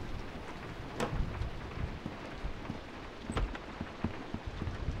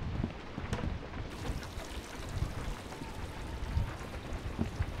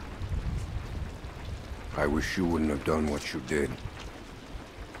 I wish you wouldn't have done what you did.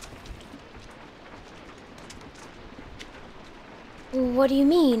 What do you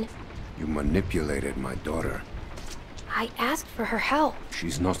mean? You manipulated my daughter. I asked for her help.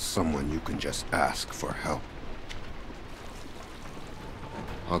 She's not someone you can just ask for help.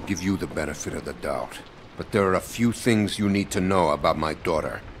 I'll give you the benefit of the doubt, but there are a few things you need to know about my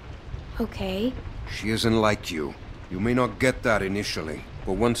daughter. Okay. She isn't like you. You may not get that initially,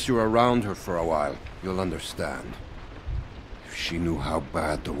 but once you're around her for a while, you'll understand. If she knew how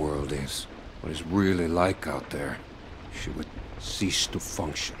bad the world is, what it's really like out there, she would cease to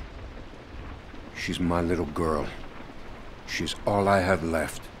function. She's my little girl. She's all I have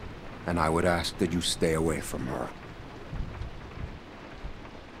left, and I would ask that you stay away from her.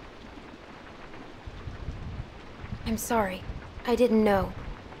 I'm sorry. I didn't know.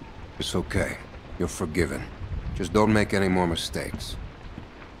 It's okay. You're forgiven. Just don't make any more mistakes.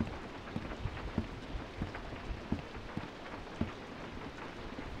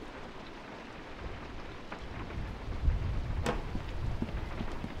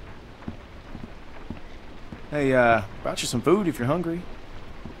 Hey, brought you some food if you're hungry.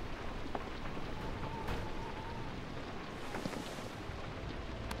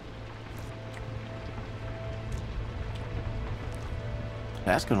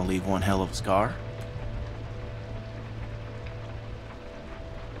 That's gonna leave one hell of a scar.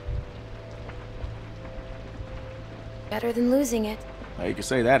 Better than losing it. Well, you can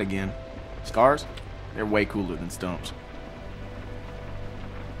say that again. Scars? They're way cooler than stumps.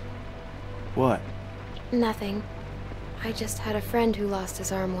 What? Nothing. I just had a friend who lost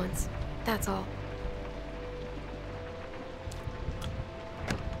his arm once. That's all.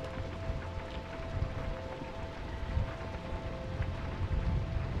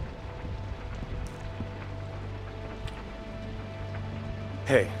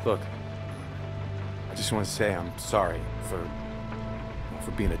 Hey, look. I just want to say I'm sorry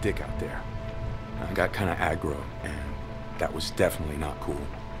for being a dick out there. I got kind of aggro, and that was definitely not cool.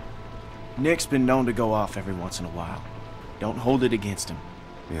 Nick's been known to go off every once in a while. Don't hold it against him.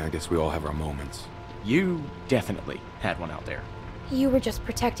 Yeah, I guess we all have our moments. You definitely had one out there. You were just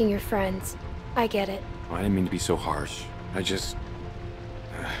protecting your friends. I get it. Well, I didn't mean to be so harsh. I just...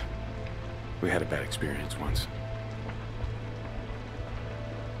 we had a bad experience once.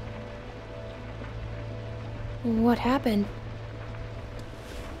 What happened?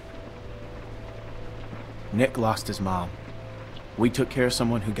 Nick lost his mom. We took care of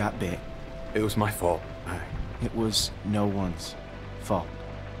someone who got bit. It was my fault. It was no one's fault.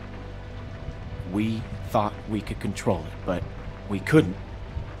 We thought we could control it, but we couldn't.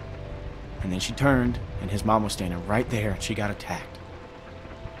 And then she turned, and his mom was standing right there, and she got attacked.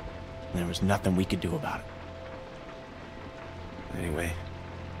 And there was nothing we could do about it. Anyway,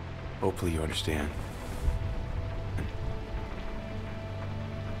 hopefully you understand.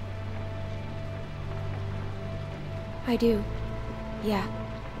 I do. Yeah.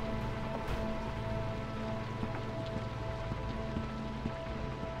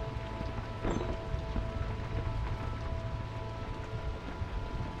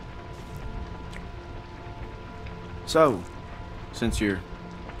 So, since you're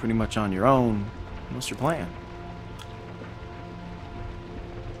pretty much on your own, what's your plan?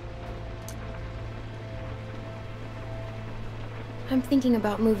 I'm thinking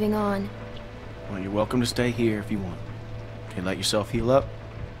about moving on. Well, you're welcome to stay here if you want. Okay, let yourself heal up.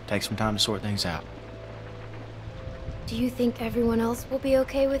 Take some time to sort things out. Do you think everyone else will be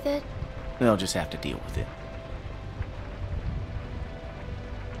okay with it? They'll just have to deal with it.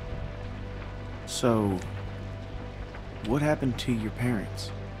 So, what happened to your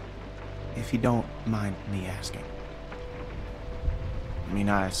parents? If you don't mind me asking. I mean,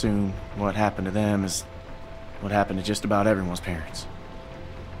 I assume what happened to them is what happened to just about everyone's parents.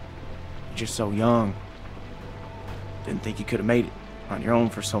 You're just so young. Didn't think you could have made it on your own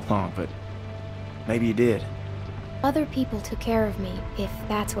for so long, but maybe you did. Other people took care of me, if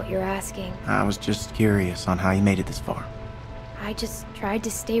that's what you're asking. I was just curious on how you made it this far. I just tried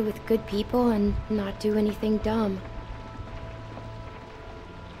to stay with good people and not do anything dumb.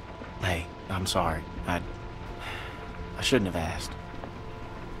 Hey, I'm sorry. I shouldn't have asked.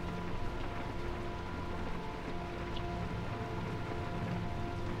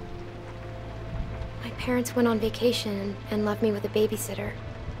 My parents went on vacation and left me with a babysitter.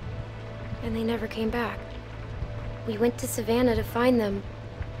 And they never came back. We went to Savannah to find them,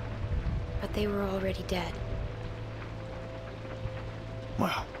 but they were already dead.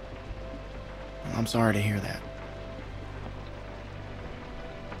 Well, I'm sorry to hear that.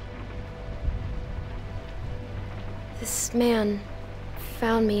 This man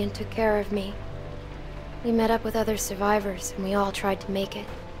found me and took care of me. We met up with other survivors and we all tried to make it,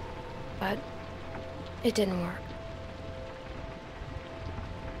 but it didn't work.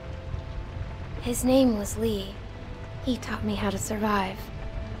 His name was Lee. He taught me how to survive.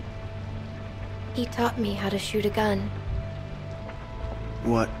 He taught me how to shoot a gun.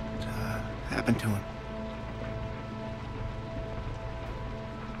 What happened to him?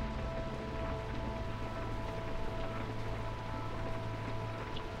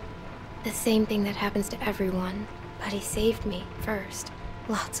 The same thing that happens to everyone, but he saved me first,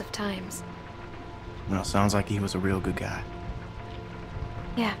 lots of times. Well, sounds like he was a real good guy.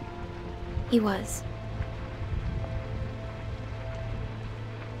 Yeah, he was.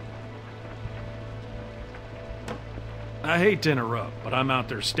 I hate to interrupt, but I'm out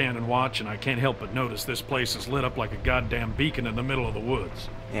there standing watch and I can't help but notice this place is lit up like a goddamn beacon in the middle of the woods.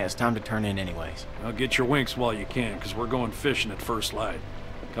 Yeah, it's time to turn in anyways. Now get your winks while you can, because we're going fishing at first light.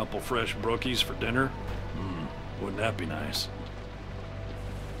 Couple fresh brookies for dinner? Wouldn't that be nice?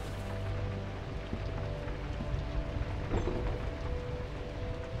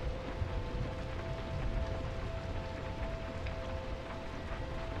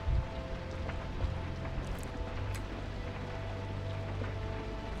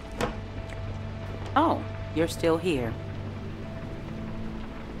 Oh, you're still here.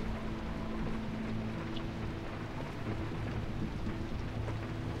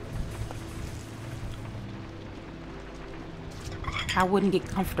 I wouldn't get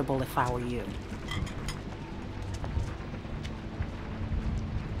comfortable if I were you.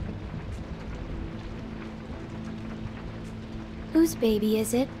 Whose baby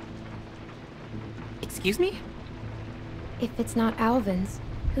is it? Excuse me? If it's not Alvin's,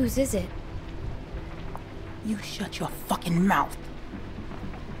 whose is it? You shut your fucking mouth.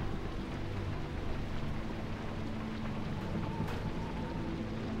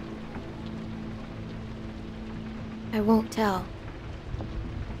 I won't tell.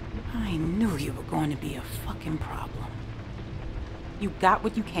 I knew you were going to be a fucking problem. You got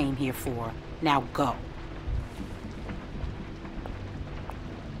what you came here for. Now go.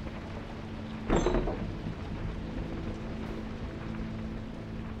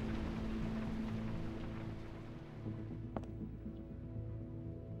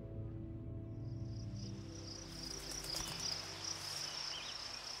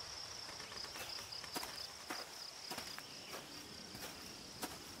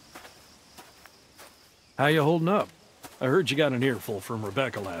 How you holding up? I heard you got an earful from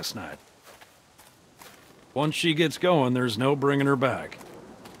Rebecca last night. Once she gets going, there's no bringing her back.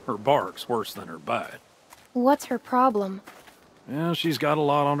 Her bark's worse than her bite. What's her problem? Yeah, she's got a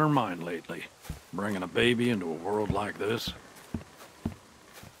lot on her mind lately. Bringing a baby into a world like this.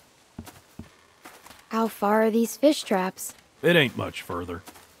 How far are these fish traps? It ain't much further.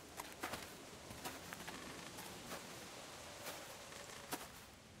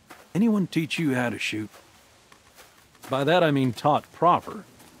 Anyone teach you how to shoot? By that I mean taught proper.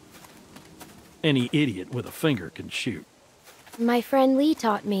 Any idiot with a finger can shoot. My friend Lee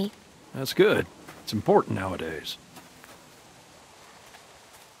taught me. That's good. It's important nowadays.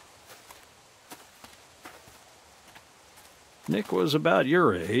 Nick was about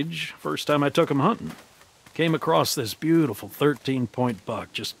your age, first time I took him hunting. Came across this beautiful 13-point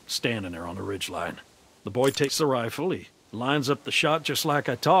buck just standing there on the ridgeline. The boy takes the rifle, he Lines up the shot just like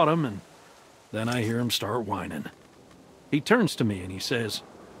I taught him, and then I hear him start whining. He turns to me and he says,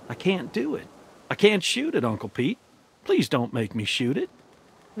 "I can't do it. I can't shoot it, Uncle Pete. Please don't make me shoot it."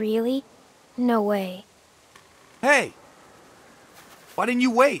 Really? No way. Hey! Why didn't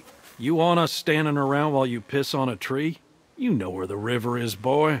you wait? You want us standing around while you piss on a tree? You know where the river is,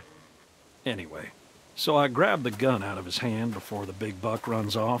 boy. Anyway, so I grabbed the gun out of his hand before the big buck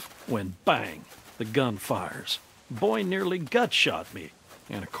runs off, when bang, the gun fires. Boy nearly gut shot me,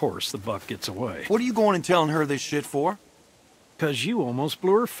 and of course the buck gets away. What are you going and telling her this shit for? 'Cause you almost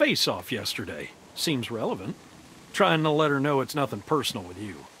blew her face off yesterday. Seems relevant. Trying to let her know it's nothing personal with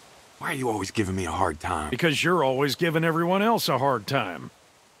you. Why are you always giving me a hard time? Because you're always giving everyone else a hard time.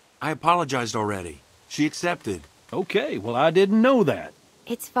 I apologized already. She accepted. Okay, well I didn't know that.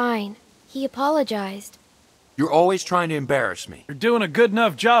 It's fine. He apologized. You're always trying to embarrass me. You're doing a good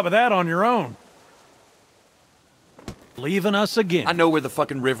enough job of that on your own. Leaving us again. I know where the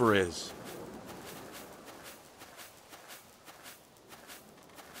fucking river is.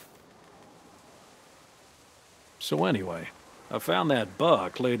 So anyway, I found that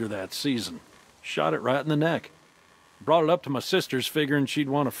buck later that season. Shot it right in the neck. Brought it up to my sister's figuring she'd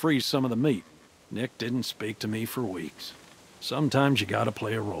want to freeze some of the meat. Nick didn't speak to me for weeks. Sometimes you gotta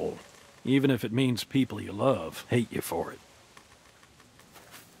play a role, even if it means people you love hate you for it.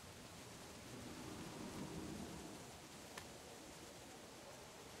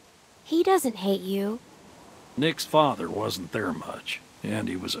 He doesn't hate you. Nick's father wasn't there much, and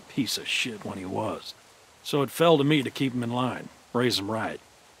he was a piece of shit when he was. So it fell to me to keep him in line, raise him right.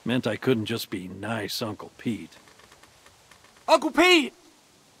 Meant I couldn't just be nice Uncle Pete. Uncle Pete!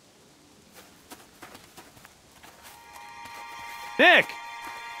 Nick!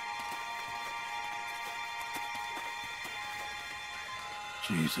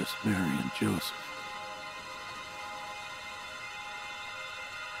 Jesus, Mary, and Joseph.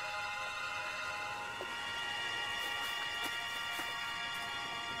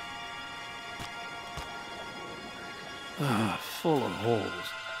 Full of holes.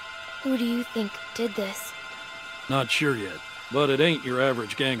 Who do you think did this? Not sure yet, but it ain't your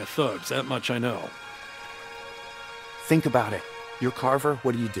average gang of thugs, that much I know. Think about it. You're Carver,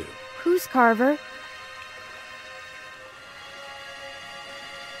 what do you do? Who's Carver?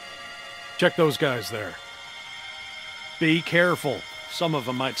 Check those guys there. Be careful. Some of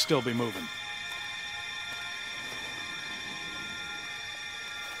them might still be moving.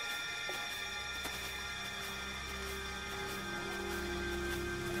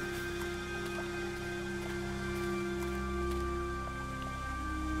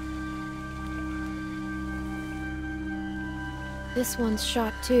 This one's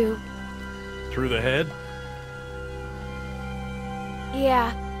shot too. Through the head?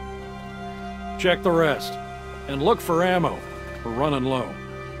 Yeah. Check the rest. And look for ammo. We're running low.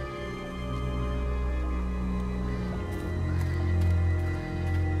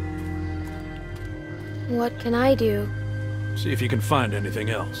 What can I do? See if you can find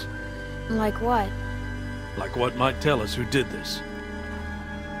anything else. Like what? Like what might tell us who did this.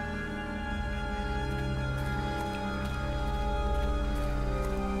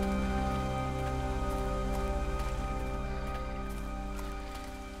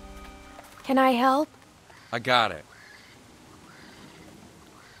 Can I help? I got it.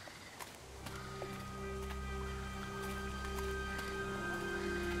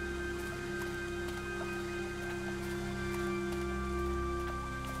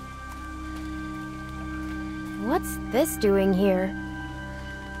 What's this doing here?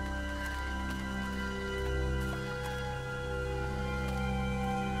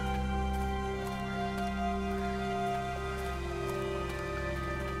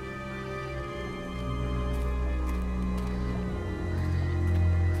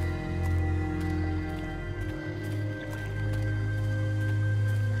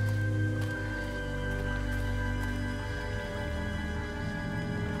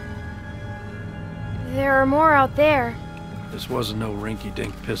 There are more out there. This wasn't no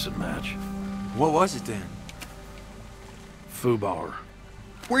rinky-dink pissing match. What was it then? Foobar.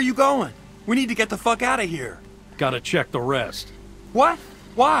 Where are you going? We need to get the fuck out of here. Gotta check the rest. What?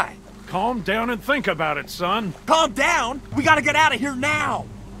 Why? Calm down and think about it, son. Calm down? We gotta get out of here now!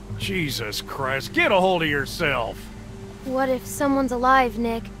 Jesus Christ, get a hold of yourself. What if someone's alive,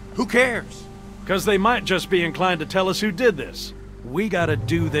 Nick? Who cares? 'Cause they might just be inclined to tell us who did this. We gotta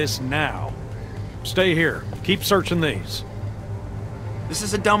do this now. Stay here. Keep searching these. This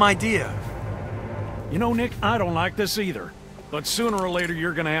is a dumb idea. You know, Nick, I don't like this either. But sooner or later,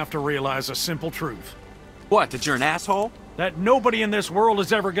 you're gonna have to realize a simple truth. What, that you're an asshole? That nobody in this world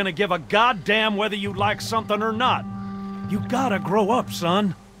is ever gonna give a goddamn whether you like something or not. You gotta grow up,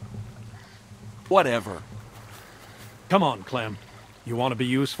 son. Whatever. Come on, Clem. You want to be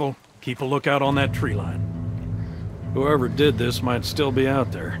useful? Keep a lookout on that tree line. Whoever did this might still be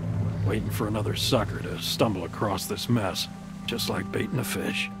out there, waiting for another sucker to stumble across this mess, just like baiting a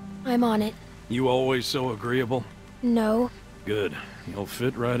fish. I'm on it. You always so agreeable? No. Good. You'll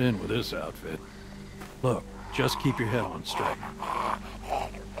fit right in with this outfit. Look, just keep your head on straight.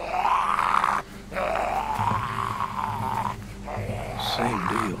 Same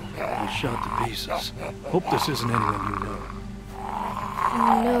deal. All shot to pieces. Hope this isn't anyone you know.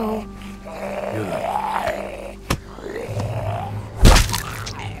 No. Good.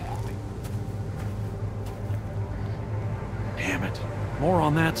 Damn it. More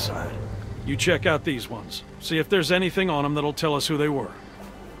on that side. You check out these ones. See if there's anything on them that'll tell us who they were.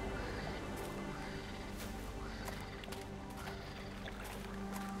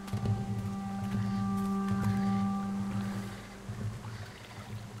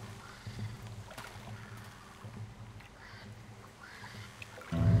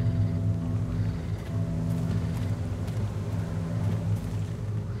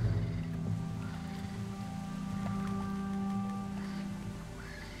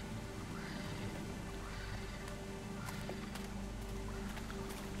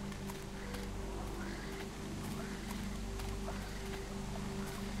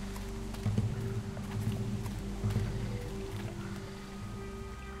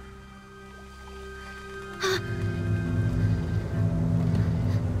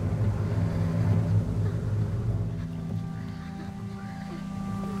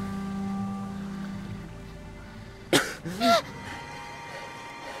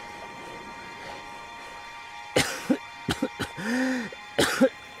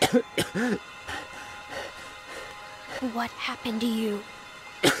 What happened to you?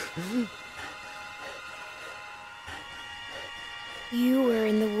 You were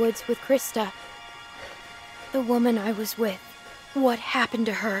in the woods with Krista. The woman I was with. What happened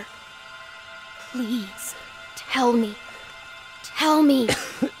to her? Please, tell me. Tell me.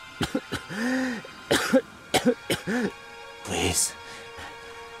 Please.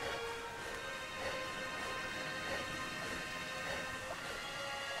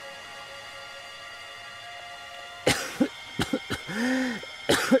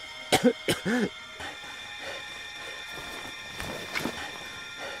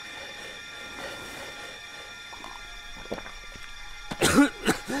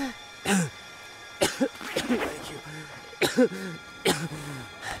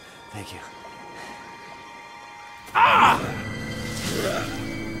 Thank you.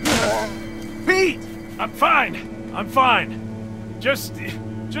 Pete! I'm fine. I'm fine. Just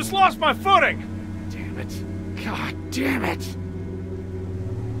lost my footing. Damn it. God damn it.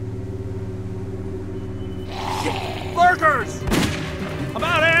 Lurkers! I'm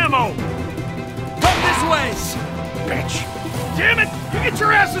out of ammo. Come this way! Bitch. Damn it! You get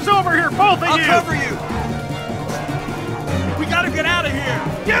your asses over here, both of you! I'll cover you! We gotta get out of here!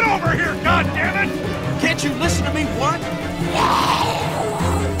 Get over here, goddammit! Can't you listen to me, what?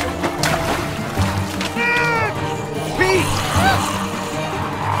 Pete!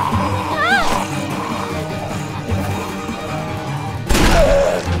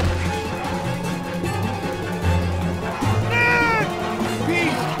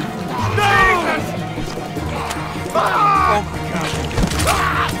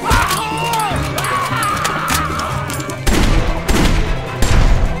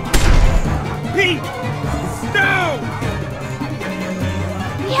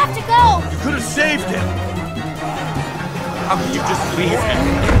 Could have saved him. How could you just leave him?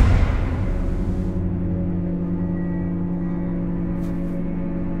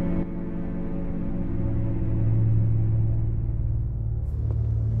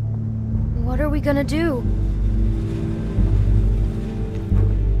 What are we gonna do?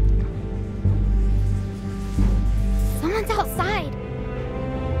 Someone's outside.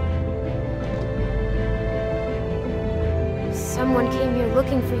 Someone came here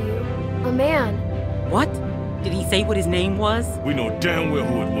looking for you. A man. What? Did he say what his name was? We know damn well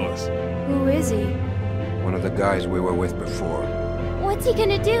who it was. Who is he? One of the guys we were with before. What's he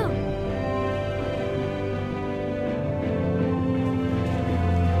gonna do?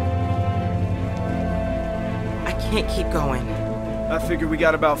 I can't keep going. I figure we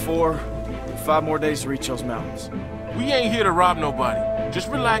got about 5 more days to reach those mountains. We ain't here to rob nobody. Just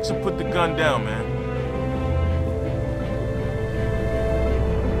relax and put the gun down, man.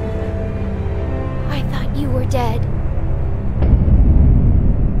 I thought you were dead.